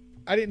it's like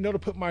I didn't know to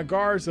put my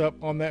guards up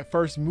on that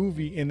first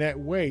movie in that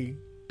way,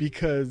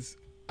 because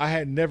I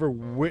had never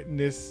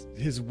witnessed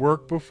his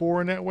work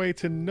before in that way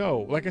to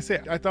know. Like I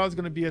said, I thought it was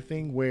going to be a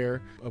thing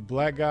where a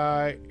black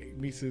guy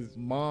meets his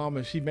mom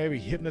and she maybe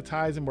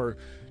hypnotize him or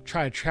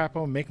try to trap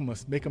him, make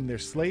him their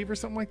slave or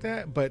something like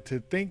that. But to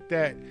think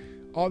that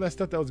all that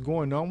stuff that was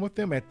going on with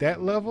them at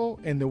that level,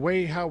 and the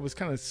way how it was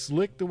kind of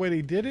slick the way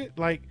they did it,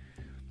 like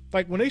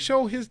when they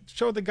show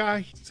the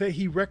guy say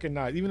he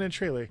recognized, even in the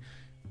trailer,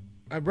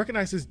 I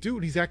recognize this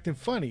dude, he's acting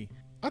funny.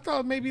 I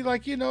thought maybe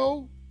like, you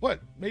know what,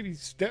 maybe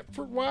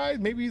Stepford wise,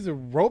 maybe he's a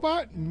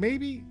robot,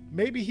 maybe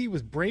he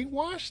was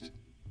brainwashed.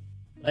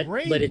 But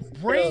it's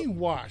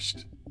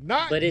brainwashed.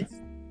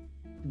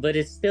 But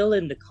it's still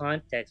in the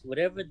context,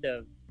 whatever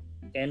the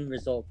end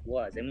result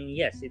was. I mean,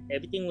 yes,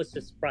 everything was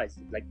a surprise.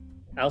 Like,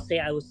 I'll say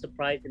I was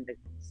surprised in the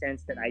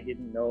sense that I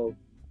didn't know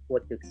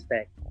what to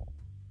expect.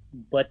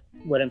 But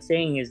what I'm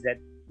saying is that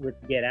with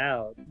Get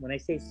Out, when I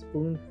say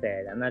spoon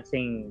fed, I'm not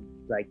saying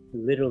like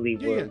literally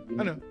Yeah,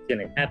 we're I know.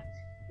 gonna happen.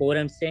 But what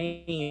I'm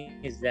saying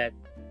is that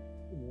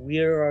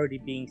we're already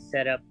being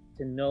set up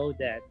to know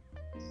that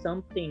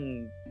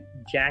something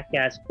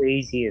jackass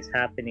crazy is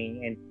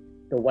happening and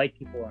the white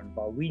people are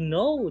involved. We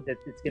know that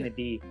it's going to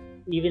be,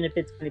 even if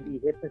it's going to be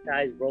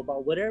hypnotized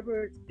robot,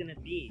 whatever it's going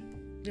to be,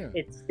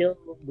 it's still,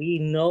 we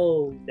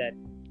know that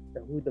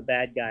who the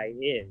bad guy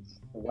is,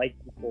 the white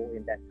people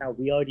in that town.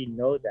 We already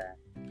know that.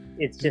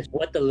 It's just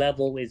what the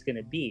level is going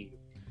to be.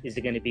 Is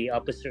it going to be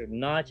up a certain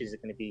notch? Is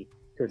it going to be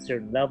to a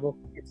certain level?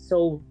 It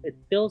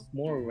feels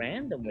more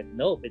random with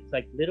Nope. It's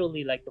like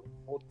literally like the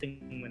whole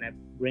thing when I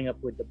bring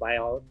up with the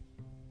bio,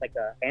 like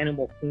a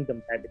animal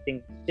kingdom type of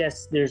thing.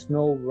 Just there's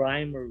no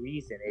rhyme or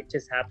reason. It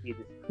just happens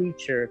this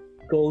creature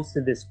goes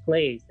to this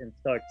place and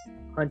starts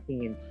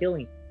hunting and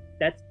killing.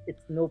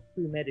 It's no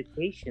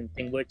premeditation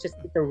thing where it's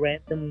a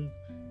random,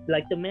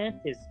 like the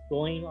mantis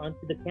going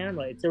onto the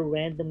camera. It's a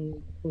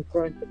random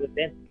concurrence of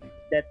events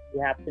that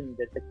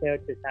the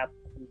characters happen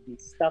to be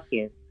stuck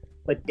in.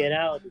 But Get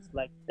Out is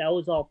like that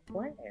was all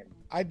planned.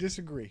 I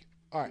disagree.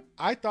 All right,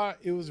 I thought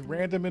it was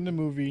random in the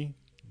movie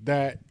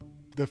that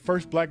the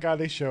first black guy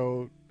they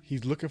showed,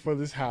 he's looking for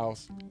this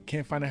house,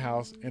 can't find a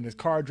house, and his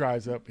car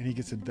drives up and he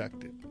gets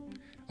abducted.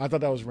 I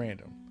thought that was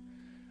random.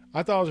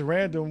 I thought it was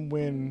random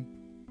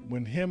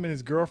when him and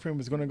his girlfriend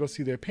was going to go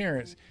see their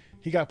parents,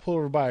 he got pulled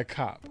over by a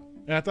cop.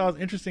 And I thought it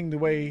was interesting the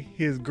way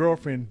his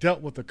girlfriend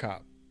dealt with the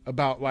cop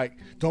about like,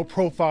 don't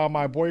profile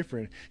my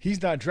boyfriend.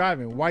 He's not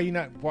driving. Why you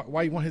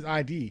want his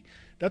ID?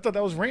 I thought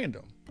that was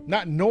random.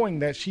 Not knowing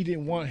that she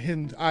didn't want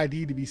his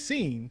ID to be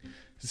seen,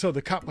 so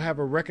the cop will have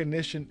a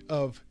recognition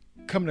of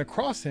coming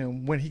across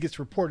him when he gets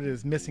reported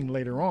as missing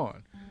later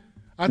on.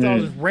 I thought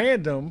it was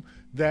random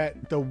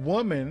that the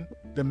woman,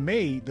 the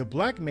maid, the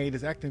black maid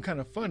is acting kind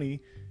of funny,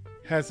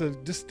 has a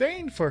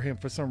disdain for him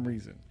for some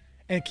reason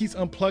and keeps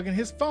unplugging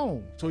his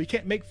phone so he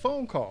can't make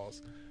phone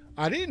calls.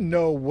 I didn't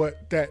know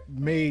what that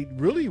maid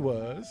really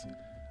was.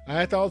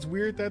 I thought it was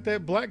weird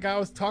that black guy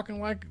was talking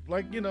like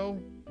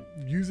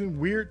using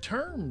weird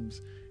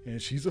terms.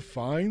 And she's a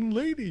fine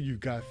lady you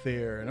got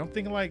there. And I'm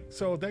thinking like,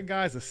 so that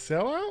guy's a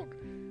sellout?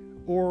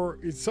 Or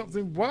is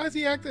something, why is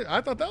he acting?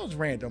 I thought that was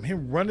random.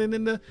 Him running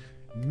in the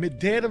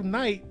dead of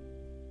night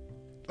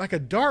like a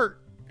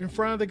dart in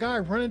front of the guy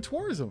running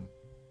towards him.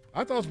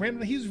 I thought it was random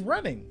that he's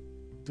running.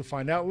 To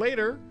find out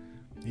later,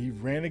 he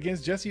ran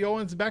against Jesse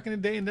Owens back in the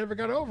day and never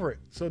got over it.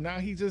 So now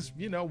he just,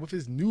 with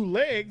his new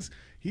legs,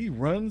 he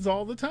runs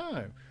all the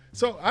time.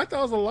 So I thought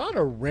it was a lot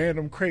of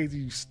random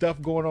crazy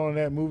stuff going on in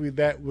that movie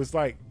that was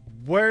like,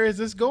 where is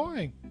this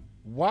going?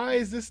 Why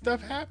is this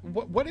stuff happening?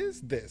 What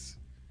is this?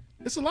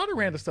 It's a lot of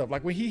random stuff.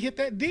 Like when he hit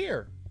that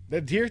deer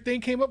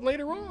thing came up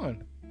later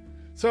on.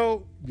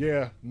 So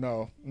yeah,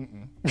 no.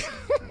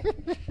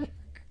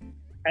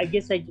 I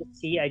guess I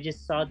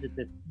just saw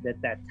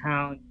that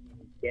town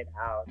Get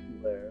Out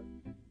where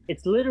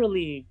it's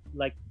literally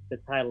like the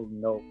title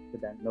Nope to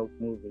that Nope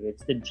movie.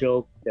 It's the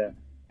joke, the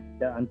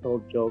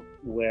untold joke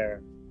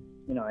where,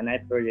 and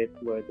I've heard it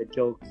where the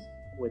jokes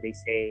where they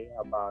say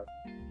about,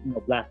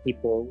 black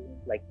people,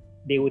 like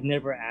they would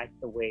never act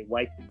the way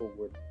white people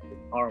would in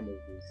horror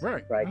movies.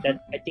 Right. Uh-huh.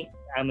 I think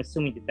I'm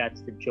assuming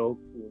that's the joke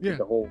with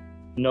the whole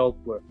Nope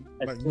where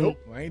nope,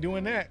 I ain't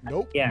doing that.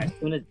 Nope. Yeah, as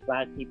soon as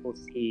black people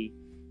see,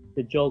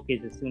 the joke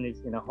is as soon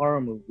as in a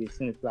horror movie, as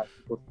soon as black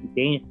people see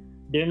danger,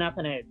 they're not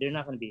gonna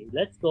be,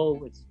 let's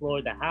go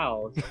explore the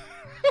house.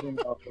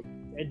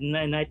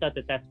 And I thought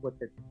that's what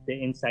the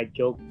inside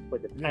joke for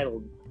the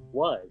title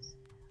was.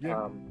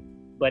 Yeah.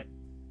 But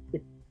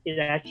it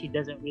actually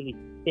doesn't really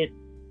fit.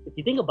 If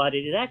you think about it,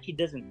 it actually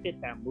doesn't fit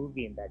that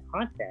movie in that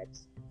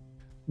context.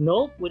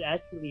 Nope would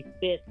actually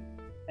fit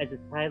as a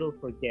title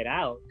for Get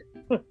Out,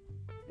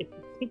 if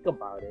you think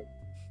about it,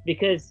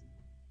 because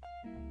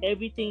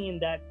everything in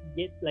that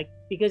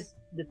because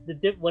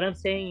what I'm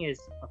saying is,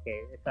 okay,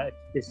 if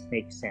this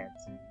makes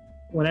sense.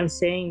 When I'm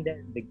saying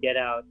that the Get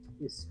Out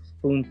is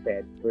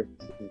spoon-fed versus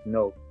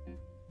Nope,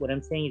 what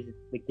I'm saying is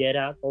the Get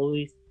Out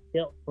always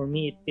for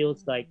me it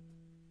feels like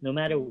no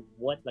matter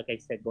what, like I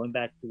said, going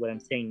back to what I'm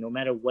saying, no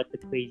matter what the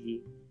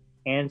crazy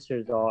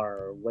answers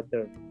are or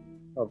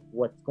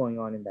what's going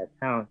on in that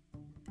town,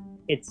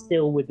 it's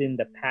still within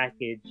the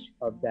package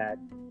of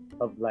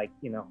like,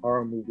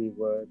 horror movie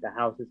where the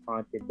house is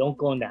haunted. Don't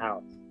go in the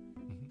house.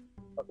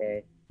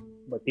 Okay?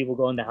 But people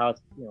go in the house,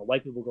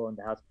 white people go in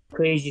the house.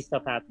 Crazy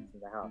stuff happens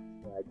in the house.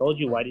 I told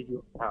you, why did you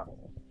go in the house?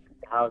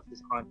 The house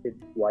is haunted.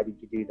 Why did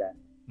you do that?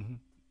 And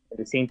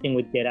the same thing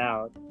with Get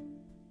Out.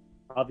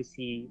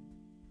 Obviously,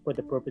 for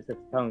the purpose of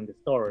telling the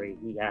story,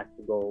 he has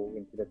to go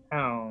into the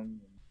town.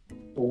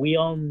 But we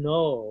all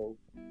know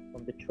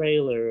from the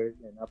trailers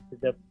and up to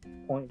the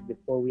point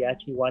before we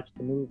actually watch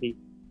the movie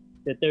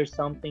that there's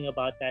something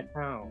about that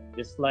town,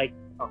 just like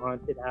a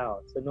haunted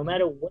house. So no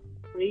matter what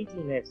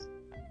craziness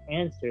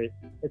answers,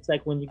 it's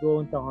like when you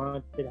go into a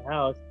haunted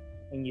house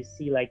and you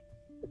see like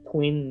the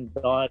twin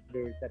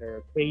daughters that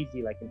are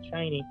crazy, like in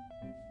Shining.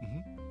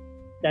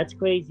 That's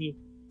crazy,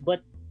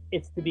 but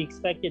it's to be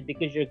expected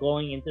because you're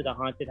going into the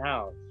haunted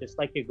house, just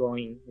like you're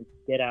going to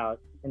Get Out.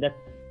 And that's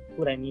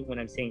what I mean when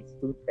I'm saying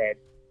spoon fed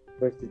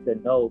versus the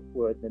Nope,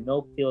 where the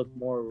Nope feels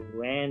more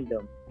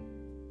random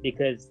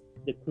because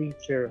the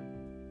creature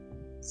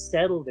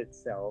settled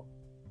itself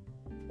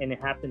and it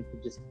happened to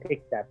just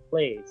pick that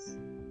place,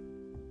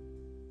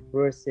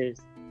 versus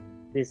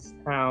this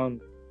town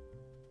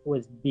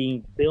was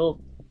being built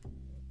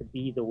to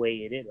be the way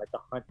it is, like a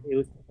hunt. It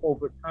was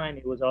over time.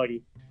 It was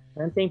already,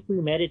 I'm saying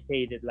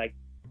premeditated. Like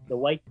the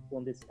white people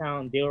in this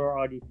town, they were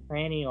already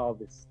planning all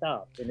this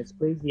stuff, and it's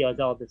crazy as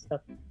all this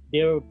stuff.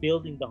 They were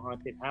building the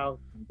haunted house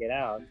and Get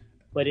Out,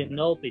 but in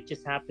Nope, it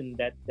just happened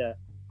that the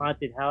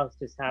haunted house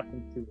just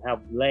happened to have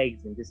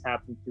legs and just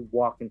happened to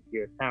walk into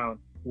your town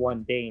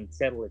one day and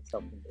settle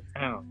itself in the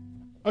town.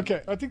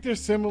 Okay, I think they're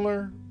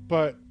similar,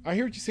 but I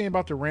hear what you're saying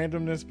about the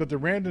randomness, but the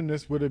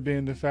randomness would have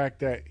been the fact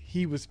that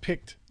he was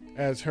picked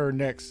as her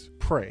next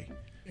prey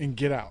and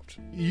Get Out.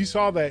 You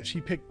saw that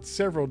she picked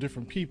several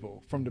different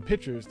people from the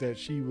pictures, that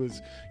she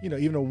was, you know,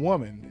 even a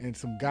woman and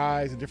some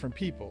guys and different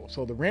people.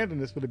 So the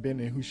randomness would have been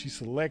in who she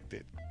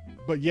selected.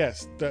 But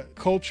yes, the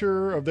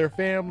culture of their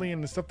family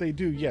and the stuff they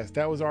do, yes,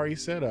 that was already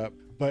set up,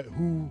 but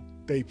who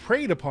they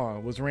preyed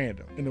upon was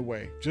random in a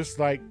way. Just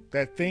like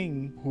that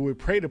thing who it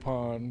preyed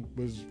upon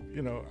was,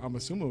 you know, I'm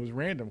assuming it was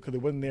random because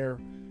it wasn't there.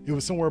 It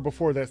was somewhere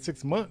before that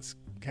 6 months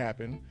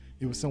happened.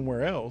 It was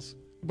somewhere else.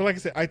 But like I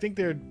said, I think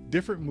they're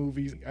different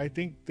movies. I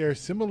think there are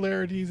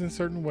similarities in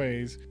certain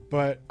ways,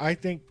 but I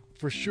think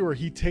for sure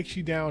he takes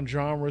you down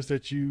genres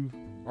that you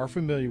are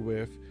familiar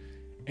with,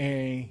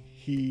 and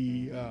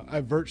he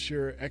averts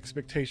your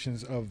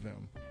expectations of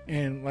them.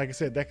 And like I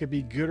said, that could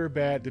be good or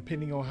bad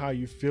depending on how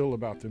you feel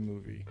about the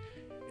movie.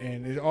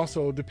 And it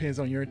also depends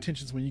on your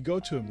intentions when you go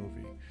to a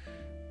movie.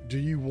 Do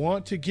you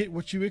want to get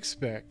what you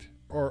expect,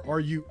 or are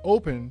you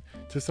open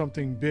to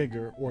something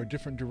bigger or a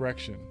different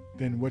direction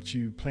than what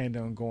you planned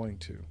on going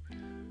to?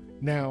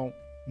 Now,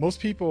 most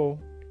people,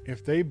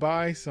 if they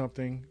buy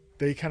something,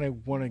 they kind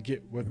of want to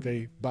get what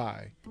they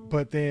buy.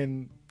 But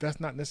then that's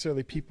not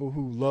necessarily people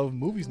who love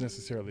movies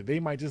necessarily. They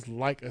might just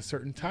like a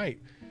certain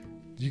type.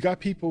 You got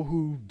people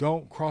who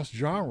don't cross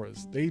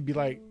genres. They'd be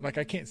like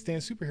I can't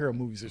stand superhero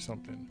movies or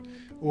something,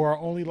 or I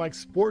only like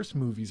sports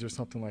movies or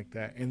something like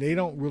that. And they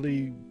don't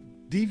really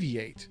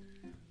deviate.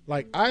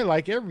 Like, I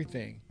like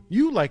everything.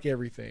 You like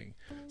everything.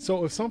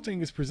 So if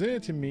something is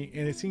presented to me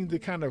and it seems to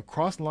kind of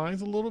cross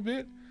lines a little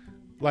bit,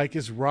 like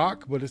it's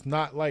rock, but it's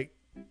not like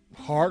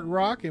hard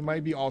rock. It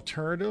might be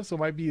alternative. So it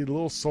might be a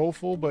little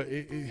soulful, but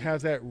it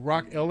has that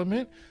rock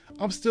element.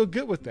 I'm still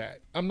good with that.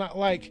 I'm not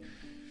like,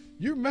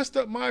 you messed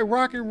up my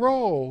rock and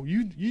roll.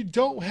 You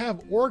don't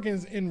have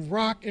organs in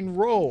rock and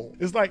roll.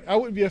 It's like, I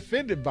wouldn't be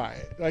offended by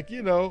it. Like,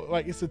 you know,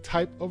 like it's a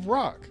type of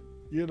rock,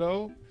 you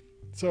know?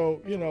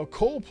 So, you know,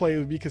 Coldplay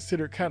would be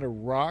considered kind of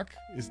rock.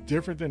 It's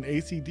different than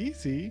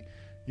AC/DC,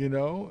 you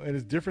know, and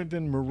it's different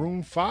than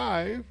Maroon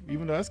 5,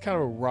 even though that's kind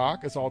of a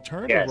rock. It's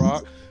alternative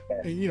rock.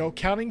 And, you know,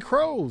 Counting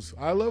Crows,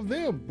 I love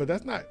them, but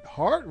that's not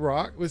hard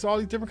rock. It's all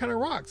these different kind of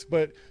rocks.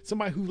 But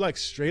somebody who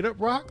likes straight up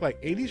rock, like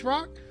 80s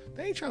rock,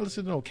 they ain't trying to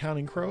listen to no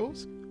Counting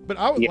Crows. But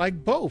I would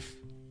like both.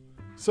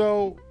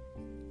 So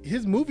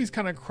his movies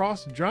kind of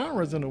cross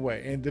genres in a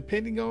way, and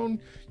depending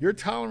on your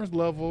tolerance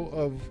level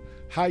of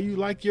how you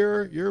like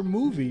your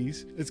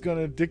movies, it's going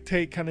to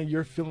dictate kind of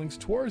your feelings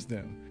towards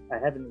them. I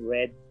haven't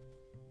read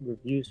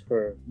reviews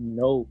for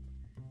Nope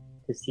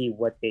to see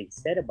what they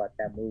said about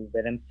that movie,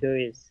 but I'm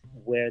curious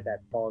where that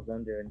falls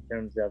under in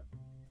terms of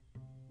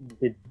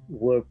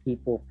were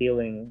people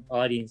feeling,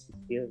 audiences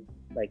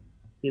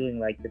feeling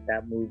like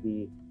that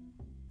movie,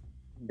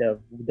 the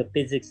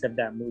physics of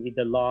that movie,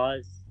 the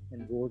laws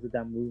and rules of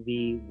that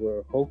movie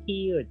were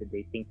hokey, or did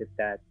they think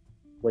that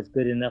was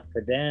good enough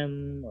for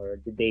them, or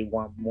did they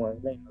want more?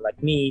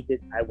 Like me,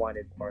 I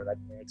wanted more like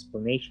an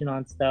explanation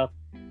on stuff.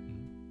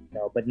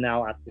 No, but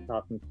now after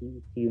talking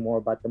to you more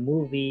about the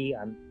movie,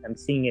 I'm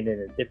seeing it in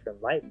a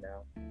different light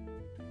now.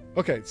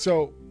 Okay,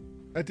 so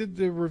I did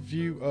the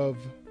review of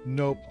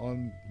Nope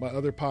on my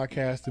other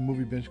podcast, the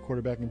Movie Bench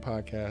Quarterbacking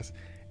Podcast,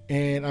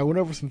 and I went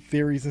over some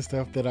theories and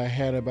stuff that I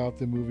had about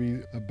the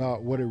movie,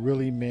 about what it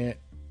really meant.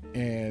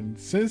 And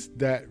since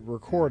that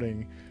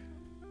recording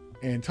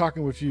and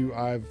talking with you,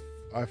 I've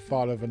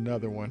thought of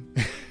another one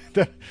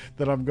that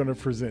I'm going to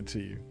present to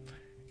you.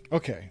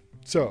 Okay,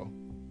 so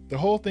the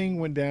whole thing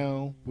went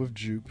down with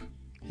Jupe.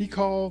 He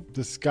called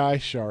the sky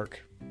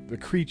shark, the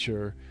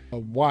creature,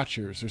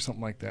 watchers or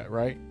something like that,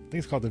 right? I think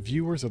it's called the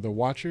viewers or the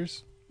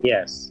watchers.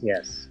 Yes.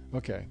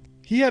 Okay.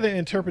 He had an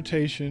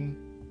interpretation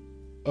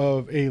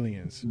of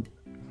aliens.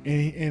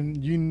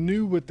 And you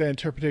knew what that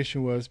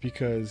interpretation was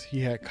because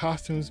he had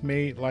costumes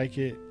made like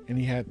it, and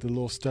he had the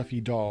little stuffy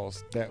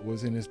dolls that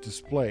was in his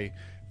display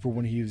for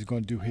when he was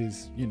going to do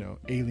his, you know,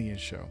 alien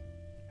show.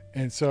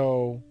 And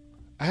so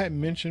I had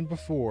mentioned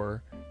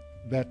before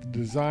that the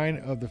design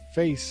of the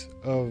face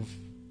of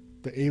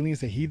the aliens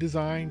that he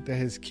designed, that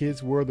his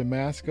kids wore the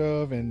mask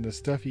of and the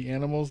stuffy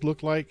animals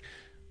looked like,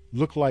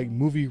 look like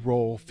movie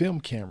roll film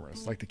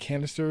cameras, like the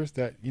canisters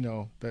that,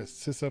 that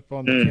sits up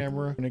on the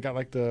camera, and it got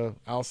like the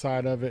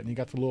outside of it, and you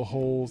got the little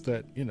holes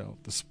that,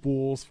 the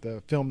spools,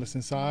 the film that's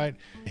inside.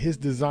 His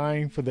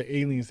design for the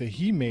aliens that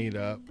he made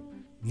up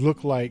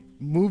look like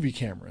movie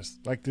cameras,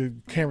 like the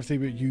cameras they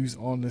would use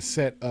on the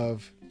set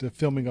of the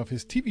filming of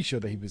his TV show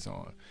that he was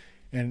on.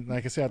 And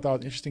like I said, I thought it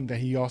was interesting that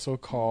he also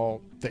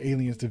called the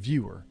aliens the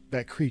viewer,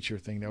 that creature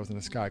thing that was in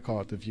the sky,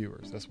 called it the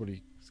viewers. That's what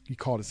he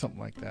called it, something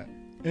like that.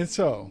 And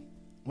so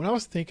when I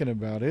was thinking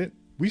about it,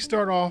 we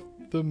start off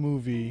the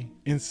movie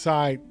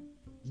inside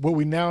what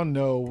we now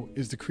know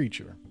is the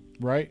creature,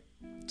 right?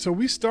 So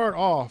we start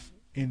off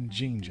in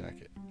jean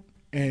jacket,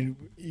 and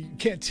you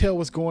can't tell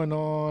what's going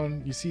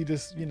on. You see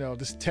this,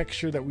 this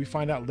texture that we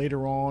find out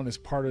later on is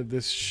part of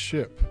this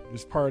ship,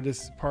 is part of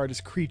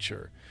this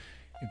creature.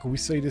 And we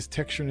see this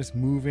texture and it's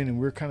moving, and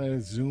we're kind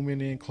of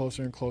zooming in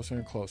closer and closer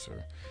and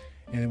closer.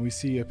 And then we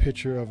see a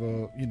picture of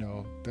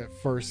that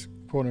first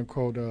quote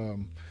unquote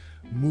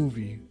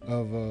movie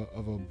of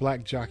a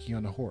black jockey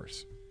on a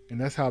horse.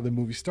 And that's how the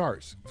movie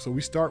starts. So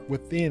we start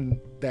within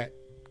that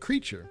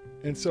creature.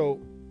 And so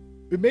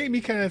it made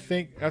me kind of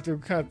think, after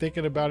kind of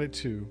thinking about it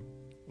too,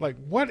 like,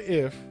 what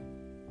if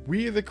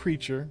we are the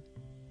creature?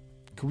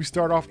 Could we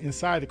start off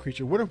inside the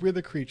creature? What if we're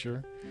the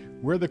creature?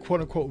 We're the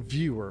quote unquote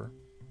viewer,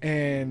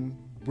 and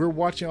we're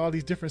watching all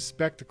these different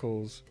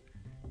spectacles,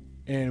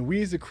 and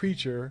we as a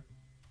creature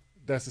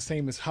that's the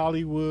same as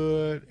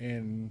Hollywood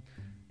and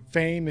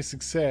fame and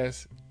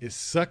success is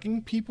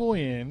sucking people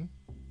in.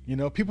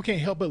 People can't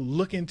help but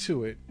look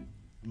into it,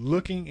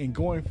 looking and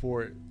going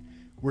for it.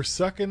 We're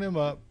sucking them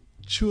up,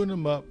 chewing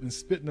them up, and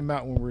spitting them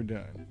out when we're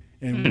done.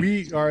 And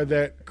we are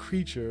that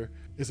creature.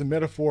 Is a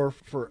metaphor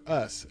for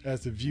us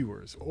as the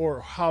viewers, or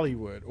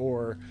Hollywood,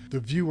 or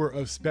the viewer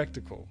of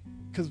spectacle,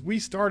 because we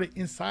started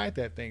inside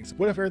that thing. So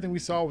what if everything we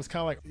saw was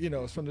kind of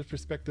like, from the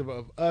perspective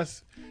of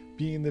us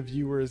being the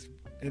viewers,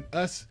 and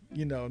us,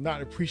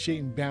 not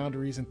appreciating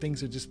boundaries, and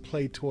things are just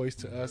play toys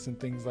to us and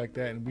things like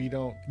that, and we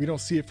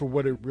don't see it for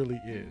what it really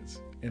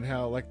is. And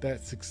how like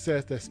that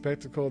success, that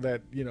spectacle,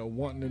 that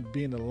wanting to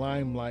be in the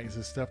limelight is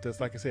the stuff that's,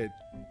 like I said,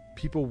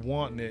 people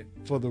wanting it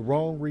for the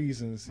wrong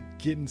reasons,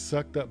 getting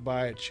sucked up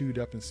by it, chewed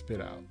up and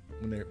spit out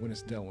when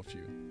it's done with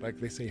you. Like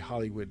they say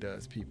Hollywood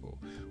does people,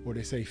 or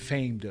they say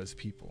fame does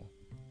people.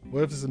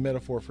 What if it's a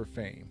metaphor for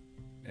fame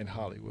and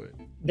Hollywood?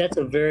 That's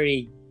a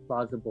very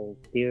plausible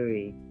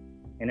theory,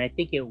 and I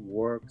think it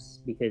works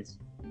because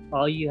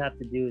all you have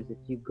to do is, if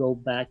you go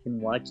back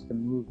and watch the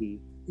movie,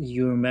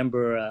 you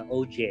remember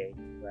OJ,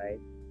 right?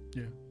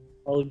 Yeah.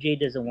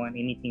 OJ doesn't want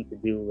anything to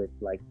do with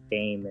like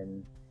fame,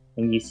 and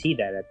you see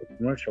that at the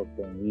commercial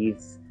thing.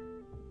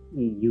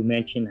 You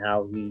mentioned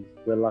how he's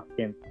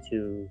reluctant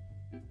to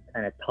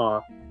kind of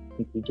talk. I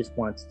think he just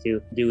wants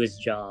to do his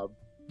job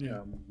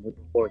with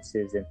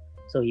horses, and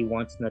so he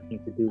wants nothing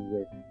to do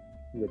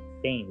with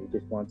fame. He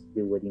just wants to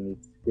do what he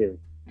needs to do.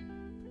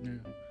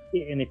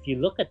 Yeah. And if you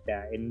look at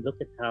that and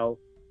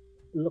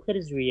look at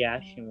his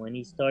reaction when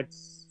he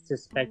starts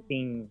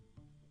suspecting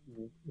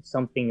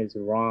something is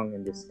wrong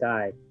in the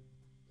sky,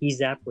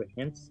 he's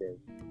apprehensive.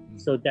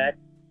 So that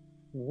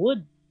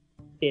would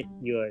fit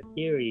your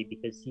theory,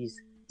 because he's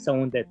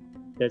someone that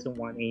doesn't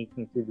want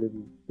anything to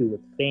do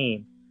with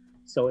fame.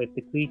 So if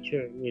the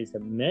creature is a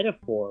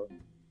metaphor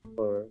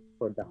for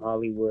the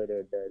Hollywood,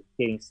 or the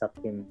getting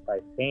sucked in by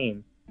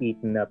fame,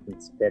 eaten up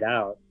and spit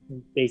out,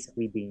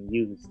 basically being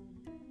used,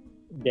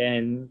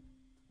 then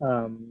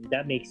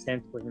that makes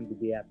sense for him to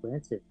be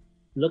apprehensive.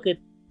 Look at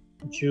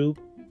Jupe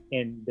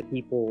and the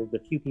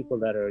few people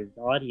that are his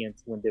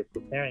audience when they're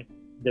preparing.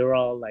 They're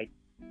all like,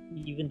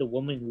 even the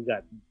woman who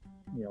got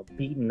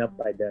beaten up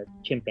by the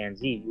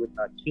chimpanzee, you would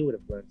thought she would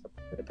have learned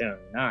something, but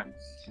apparently not.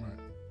 Right.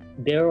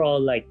 They're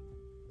all like,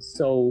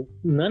 so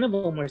none of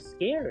them are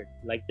scared.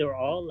 Like they're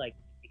all like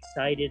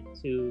excited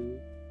to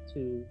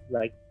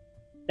like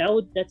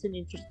that's an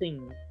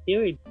interesting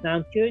theory. Now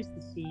I'm curious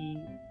to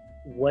see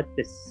what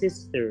the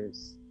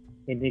sister's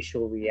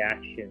initial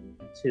reaction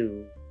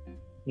to,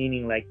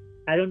 meaning like,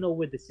 I don't know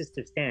where the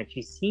sister stands.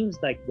 She seems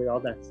like with all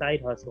that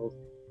side hustles,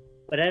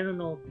 but I don't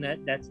know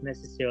if that's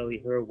necessarily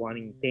her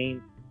wanting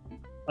fame,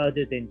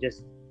 other than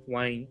just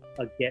wanting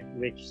a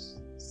get-rich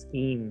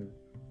scheme.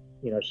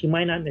 She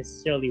might not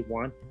necessarily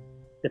want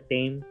the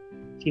fame.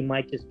 She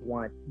might just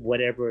want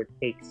whatever it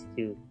takes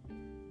to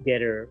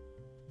get her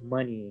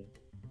money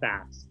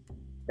fast.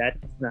 That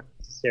does not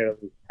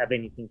necessarily have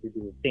anything to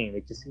do with fame.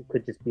 It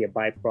could just be a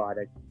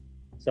byproduct.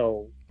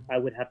 So I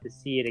would have to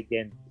see it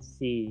again to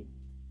see,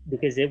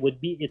 because it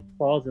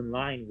falls in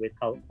line with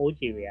how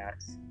OJ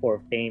reacts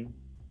for fame,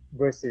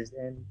 versus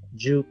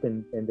Jupe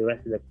and the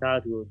rest of the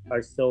crowd, who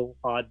are so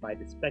awed by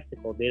the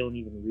spectacle, they don't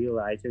even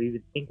realize or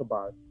even think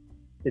about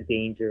the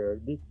danger.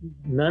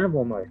 None of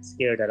them are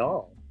scared at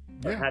all.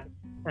 Or have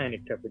kind of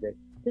interpreted.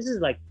 This is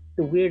like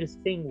the weirdest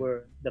thing,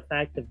 where the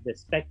fact of the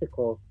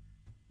spectacle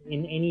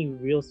in any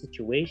real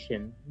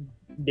situation,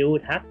 there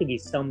would have to be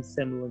some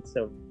semblance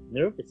of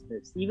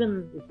nervousness.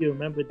 Even if you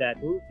remember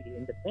that movie,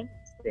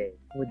 Independence birthday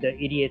with the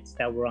idiots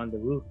that were on the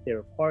roof. They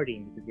were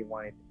partying because they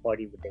wanted to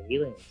party with the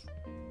aliens.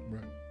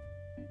 Right.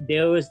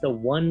 There was the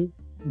one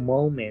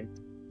moment,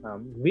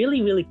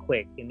 really, really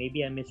quick, and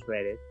maybe I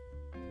misread it,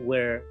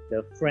 where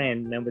the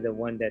friend, remember the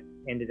one that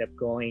ended up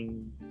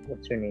going,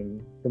 what's her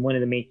name? The one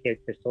of the main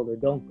characters told her,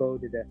 don't go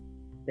to the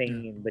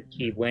thing, but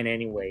she went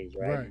anyways,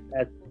 right? Right.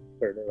 That's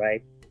her,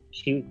 right?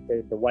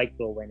 The white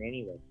girl went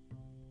anyway.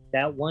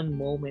 That one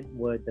moment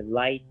where the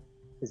light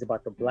is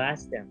about to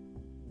blast them,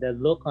 the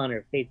look on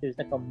her face, there's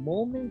like a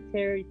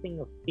momentary thing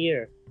of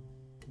fear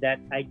that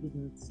I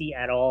didn't see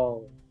at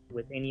all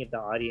with any of the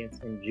audience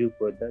in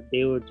Jupiter.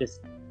 They were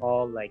just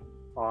all like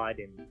awed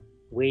and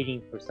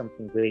waiting for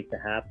something great to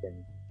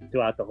happen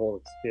throughout the whole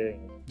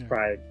experience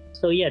prior.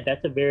 So yeah,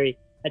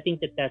 I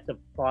think that's a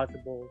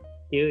plausible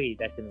theory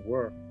that can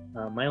work.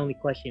 My only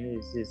question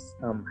is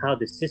how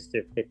the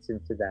sister fits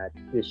into that.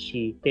 Does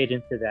she fit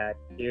into that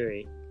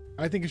theory?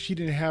 I think if she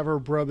didn't have her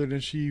brother, then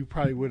she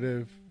probably would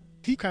have.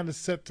 He kind of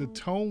set the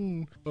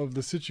tone of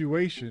the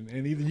situation,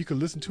 and either you could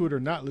listen to it or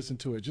not listen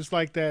to it. Just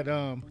like that,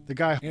 the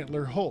guy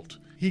Antler Holt,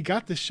 he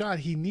got the shot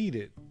he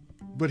needed,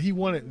 but he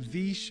wanted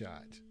the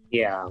shot.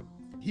 Yeah.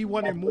 He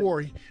wanted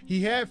more.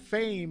 He had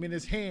fame in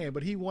his hand,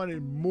 but he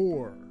wanted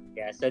more.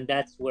 Yes, and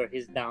that's where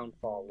his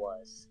downfall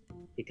was,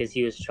 because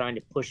he was trying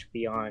to push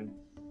beyond,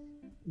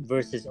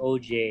 versus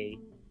OJ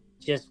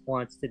just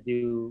wants to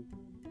do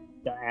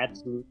the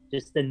absolute,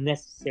 just the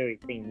necessary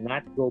thing,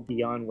 not go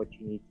beyond what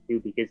you need to do,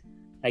 because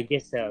I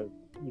guess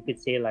you could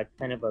say like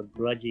kind of a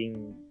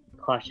grudging,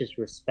 cautious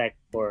respect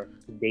for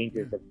the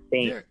dangers of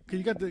fame. Yeah, because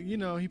you got the,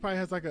 he probably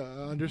has like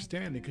a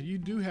understanding, because you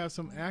do have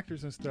some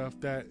actors and stuff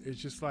that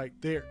it's just like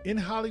they're in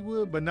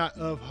Hollywood, but not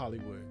of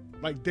Hollywood.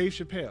 Like Dave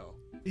Chappelle.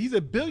 He's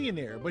a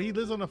billionaire, but he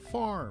lives on a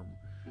farm.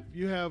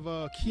 You have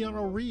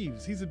Keanu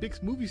Reeves. He's a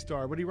big movie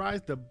star, but he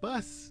rides the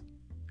bus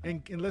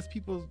and lets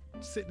people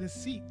sit in his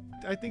seat.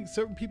 I think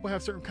certain people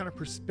have certain kind of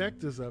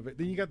perspectives of it.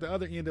 Then you got the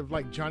other end of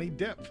like Johnny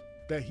Depp,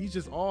 that he's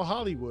just all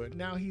Hollywood.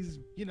 Now he's,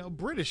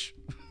 British.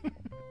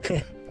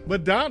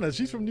 Madonna,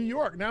 she's from New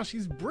York. Now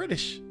she's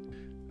British.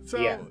 So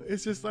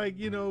it's just like,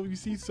 you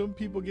see some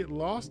people get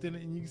lost in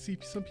it, and you see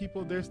some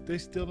people, they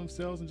still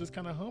themselves and just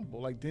kind of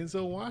humble. Like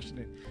Denzel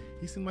Washington.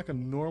 He seemed like a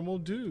normal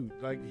dude.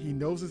 Like he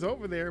knows it's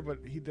over there, but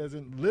he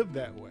doesn't live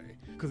that way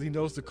because he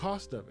knows the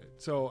cost of it.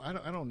 So I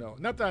don't know.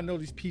 Not that I know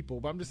these people,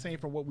 but I'm just saying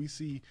from what we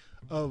see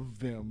of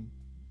them,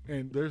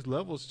 and there's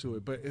levels to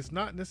it, but it's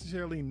not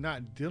necessarily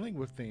not dealing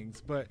with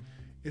things, but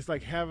it's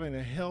like having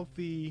a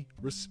healthy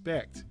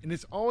respect. And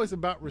it's always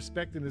about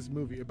respect in this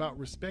movie, about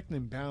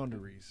respecting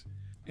boundaries.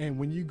 And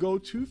when you go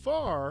too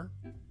far,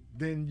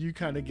 then you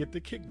kind of get the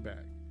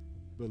kickback.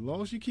 But as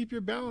long as you keep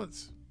your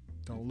balance,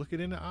 don't look it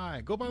in the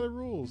eye. Go by the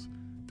rules.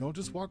 Don't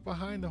just walk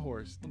behind the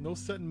horse. No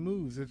sudden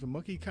moves. If a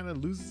monkey kind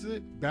of loses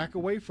it, back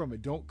away from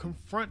it. Don't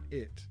confront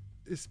it.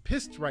 It's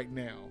pissed right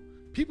now.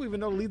 People even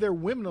know to leave their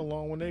women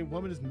alone when a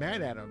woman is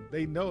mad at them.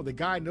 They know. The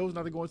guy knows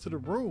not to go into the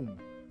room.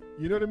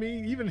 You know what I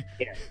mean? Even,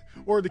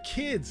 or the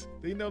kids,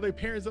 they know their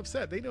parents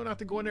upset. They know not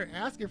to go in there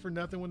asking for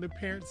nothing when the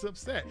parents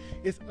upset.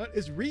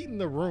 It's reading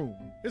the room.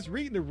 It's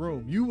reading the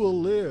room. You will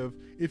live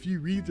if you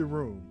read the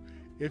room.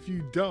 If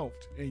you don't,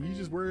 and you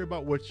just worry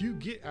about what you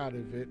get out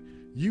of it,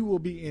 you will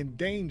be in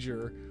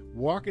danger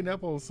walking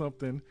up on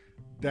something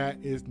that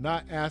is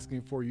not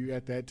asking for you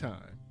at that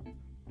time.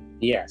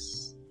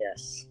 Yes.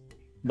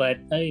 But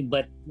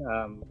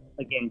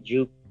again,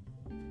 Juke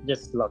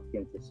just lucked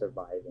into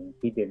surviving.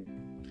 He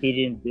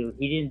didn't do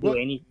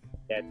anything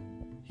that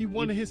he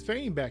wanted his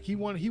fame back. He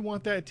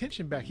wanted that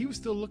attention back. He was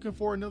still looking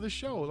for another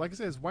show. Like I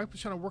said, his wife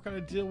was trying to work on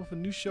a deal with a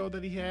new show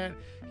that he had.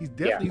 He's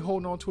definitely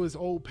holding on to his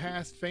old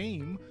past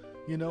fame,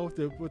 with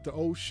the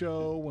old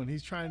show, when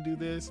he's trying to do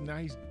this, and now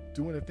he's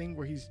doing a thing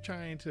where he's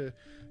trying to,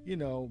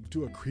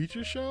 do a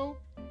creature show,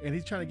 and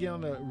he's trying to get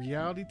on a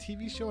reality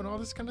TV show and all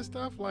this kind of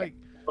stuff. Like,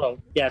 well,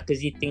 yeah, because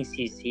he thinks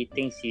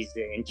he's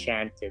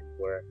enchanted,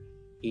 where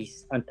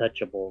he's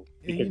untouchable.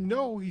 And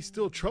he's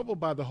still troubled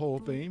by the whole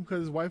thing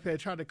because his wife had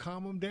tried to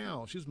calm him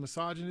down. She was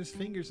massaging his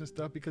fingers and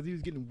stuff because he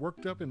was getting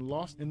worked up and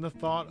lost in the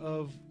thought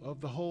of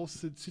the whole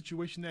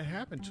situation that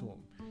happened to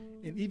him.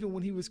 And even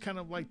when he was kind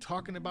of like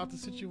talking about the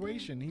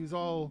situation, he was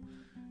all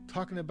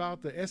talking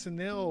about the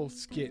SNL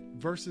skit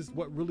versus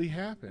what really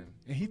happened.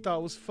 And he thought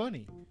it was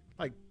funny.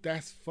 Like,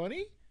 that's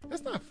funny?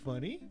 That's not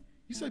funny.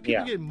 You said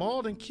people get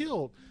mauled and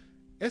killed.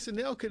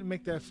 SNL couldn't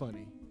make that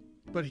funny.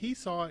 But he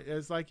saw it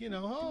as like,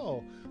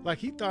 like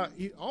he thought,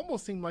 he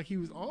almost seemed like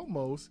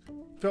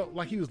felt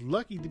like he was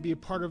lucky to be a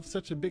part of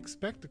such a big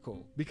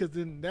spectacle, because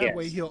then that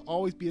way he'll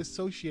always be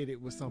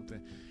associated with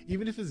something.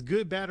 Even if it's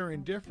good, bad, or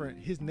indifferent,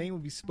 his name will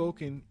be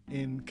spoken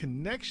in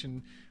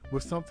connection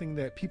with something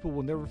that people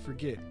will never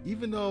forget,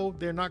 even though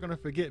they're not going to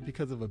forget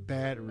because of a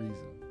bad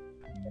reason.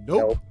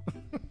 Nope.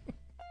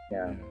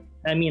 Yeah.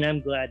 I mean,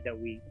 I'm glad that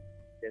we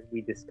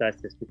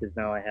discussed this, because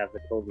now I have a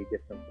totally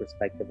different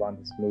perspective on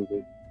this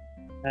movie.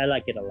 I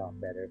like it a lot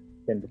better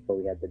than before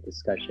we had the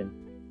discussion,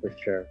 for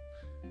sure.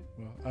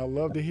 Well, I'd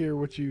love to hear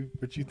what you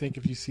think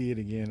if you see it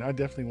again. I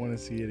definitely want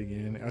to see it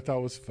again. I thought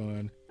it was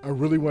fun. I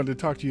really wanted to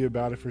talk to you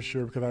about it for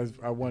sure because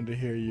I wanted to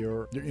hear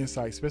your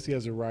insight, especially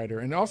as a writer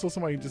and also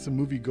somebody just a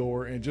movie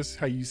goer and just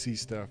how you see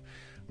stuff.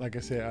 Like I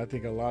said, I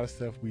think a lot of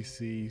stuff we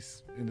see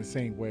in the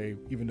same way,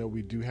 even though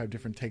we do have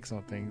different takes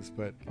on things.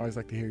 But I always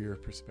like to hear your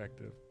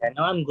perspective. And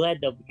no, I'm glad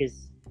though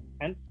because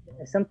I'm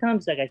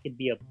sometimes like I could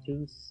be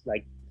obtuse.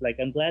 Like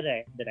I'm glad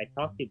that I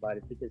talked to you about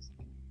it because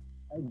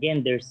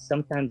again, there's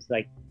sometimes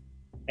like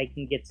I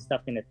can get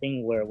stuck in a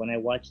thing where when I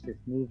watch this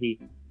movie,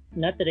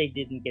 not that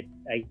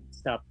I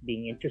stopped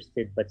being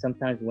interested, but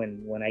sometimes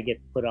when I get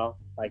put off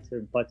by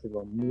certain parts of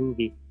a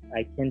movie,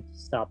 I tend to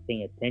stop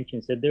paying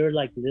attention. So there are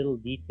like little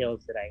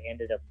details that I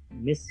ended up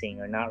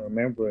missing or not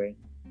remembering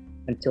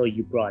until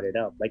you brought it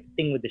up. Like the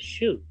thing with the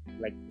shoe,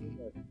 like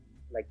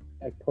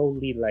I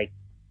totally like,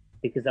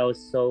 because I was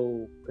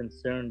so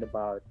concerned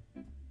about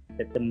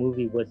that the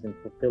movie wasn't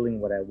fulfilling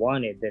what I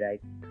wanted, that I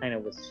kind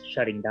of was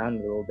shutting down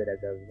a little bit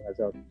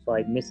so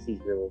I missed these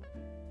little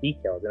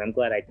details. And I'm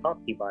glad I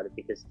talked to you about it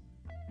because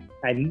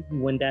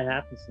when that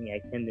happens to me, I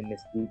tend to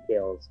miss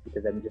details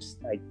because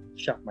I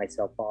shut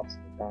myself off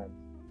sometimes.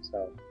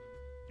 So,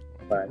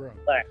 but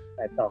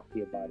I talked to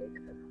you about it.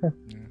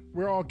 Yeah.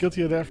 We're all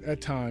guilty of that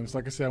at times.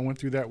 Like I said, I went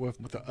through that with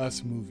the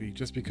Us movie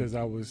just because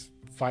I was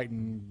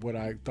fighting what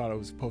I thought it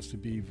was supposed to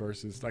be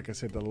versus, like I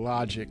said, the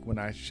logic when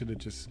I should have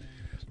just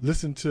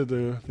listened to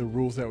the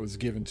rules that was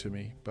given to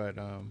me. But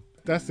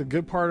that's the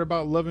good part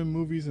about loving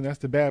movies, and that's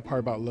the bad part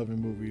about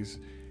loving movies.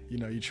 You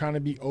know, you're trying to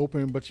be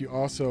open, but you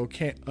also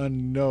can't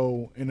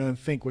unknow and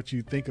unthink what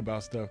you think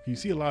about stuff. You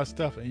see a lot of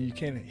stuff, and you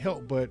can't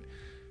help but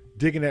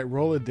digging that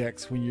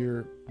Rolodex when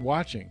you're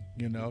watching.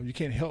 You know, you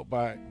can't help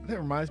by, that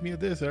reminds me of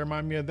this, that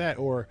reminds me of that,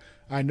 or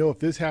I know if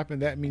this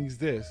happened, that means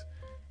this.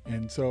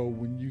 And so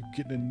when you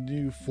get a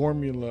new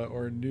formula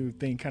or a new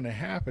thing kind of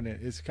happening,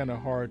 it's kind of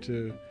hard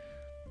to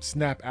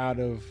snap out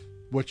of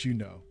what you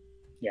know.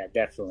 Yeah,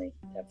 definitely.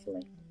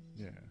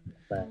 Yeah.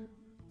 But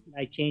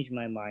I changed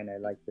my mind. I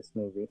like this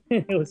movie.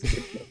 It was a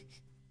good movie.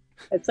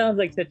 It sounds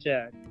like such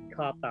a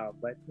cop out,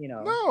 but you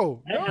know,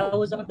 no. I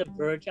was on the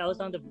verge. I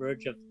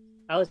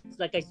was,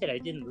 like I said, I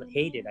didn't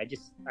hate it.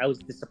 I was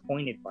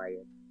disappointed by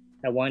it.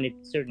 I wanted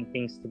certain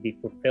things to be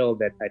fulfilled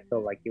that I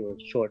felt like it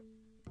was short.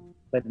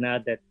 But now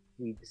that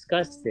we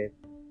discussed it,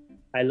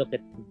 I look at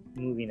the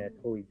movie in a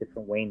totally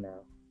different way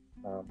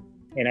now.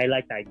 And I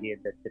like the idea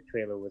that the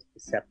trailer was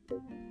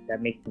deceptive.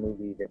 That makes the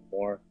movie even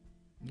more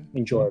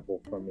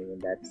enjoyable for me in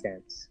that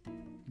sense.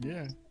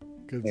 Yeah,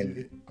 because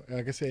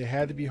like I said, it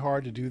had to be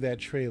hard to do that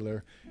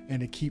trailer and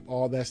to keep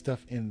all that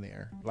stuff in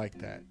there like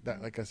that.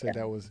 That, like I said,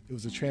 it was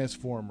a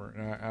transformer,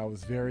 and I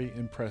was very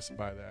impressed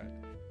by that.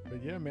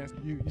 But yeah, man,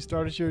 you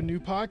started your new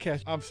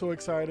podcast. I'm so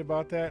excited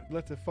about that.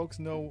 Let the folks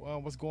know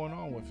what's going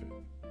on with it.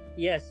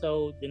 Yeah,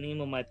 so the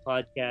name of my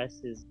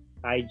podcast is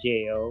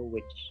IJO,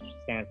 which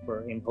stands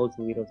for In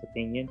Joselito's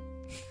Opinion.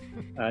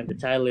 The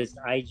title is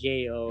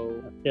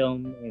IJO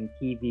Film and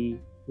TV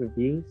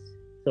Reviews.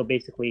 So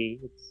basically,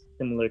 it's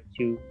similar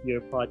to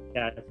your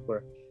podcast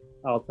where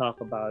I'll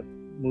talk about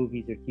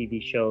movies or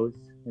TV shows.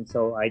 And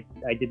so I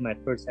did my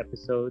first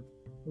episode,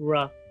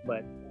 rough,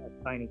 but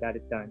I finally got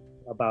it done,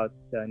 about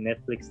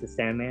Netflix The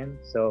Sandman.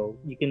 So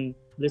you can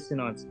listen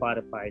on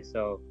Spotify.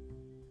 So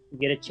you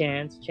get a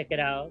chance, check it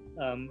out.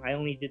 I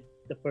only did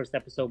the first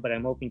episode, but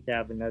I'm hoping to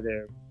have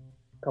another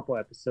couple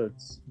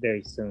episodes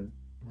very soon.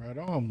 Right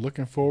on. I'm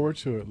looking forward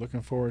to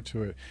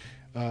it.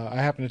 I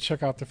happened to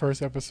check out the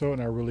first episode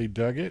and I really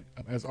dug it.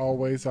 As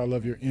always, I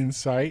love your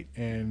insight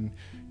and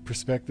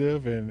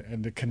perspective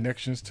and the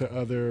connections to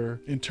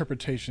other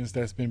interpretations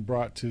that's been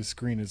brought to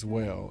screen as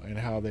well, and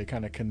how they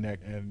kind of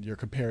connect, and your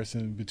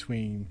comparison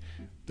between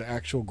the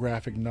actual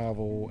graphic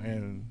novel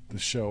and the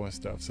show and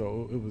stuff.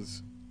 So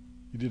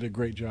you did a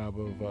great job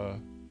of,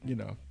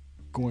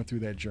 going through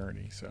that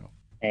journey. So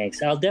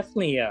thanks. I'll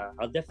definitely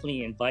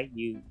invite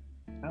you.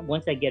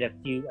 Once I get a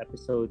few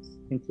episodes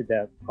into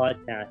the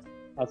podcast,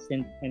 I'll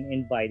send an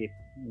invite if,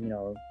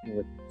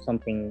 with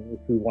something, if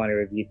we want to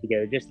review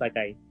together, just like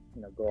I,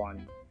 go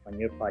on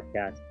your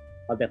podcast.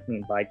 I'll definitely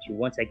invite you.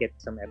 Once I get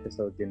some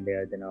episodes in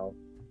there, then I'll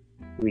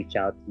reach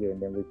out to you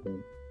and then we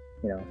can,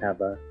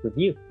 have a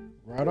review.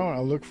 Right on. I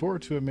look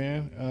forward to it,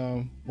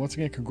 man. Once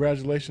again,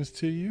 congratulations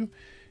to you.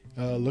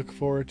 Look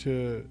forward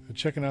to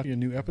checking out your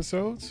new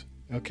episodes.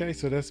 Okay,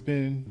 so that's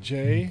been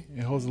Jay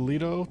and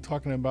Joselito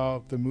talking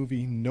about the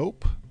movie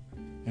Nope.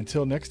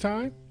 Until next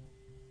time,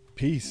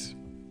 peace.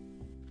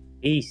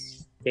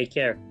 Peace. Take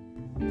care.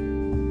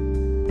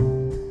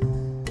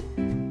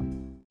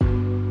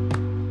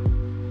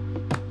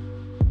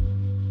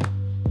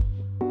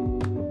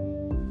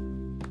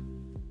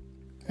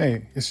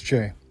 Hey, it's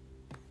Jay.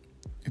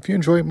 If you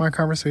enjoyed my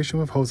conversation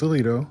with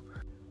Joselito,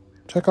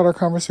 check out our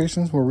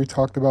conversations where we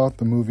talked about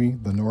the movie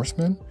The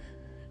Norseman,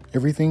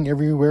 Everything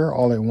Everywhere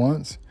All at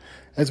Once,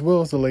 as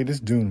well as the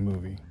latest Dune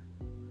movie.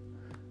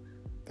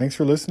 Thanks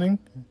for listening.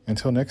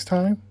 Until next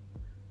time,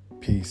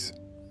 peace.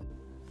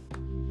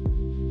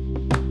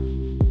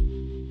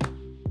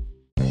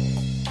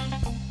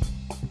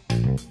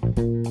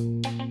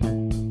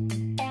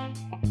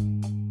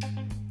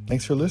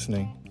 Thanks for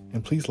listening,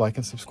 and please like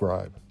and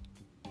subscribe.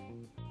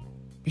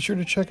 Be sure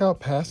to check out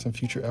past and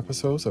future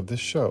episodes of this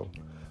show,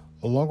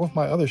 along with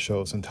my other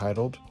shows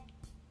entitled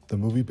the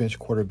Movie Bench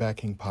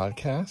Quarterbacking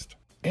Podcast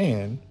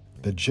and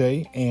the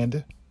J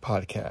and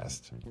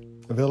Podcast,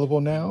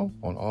 available now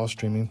on all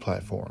streaming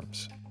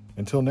platforms.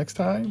 Until next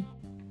time,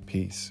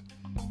 peace.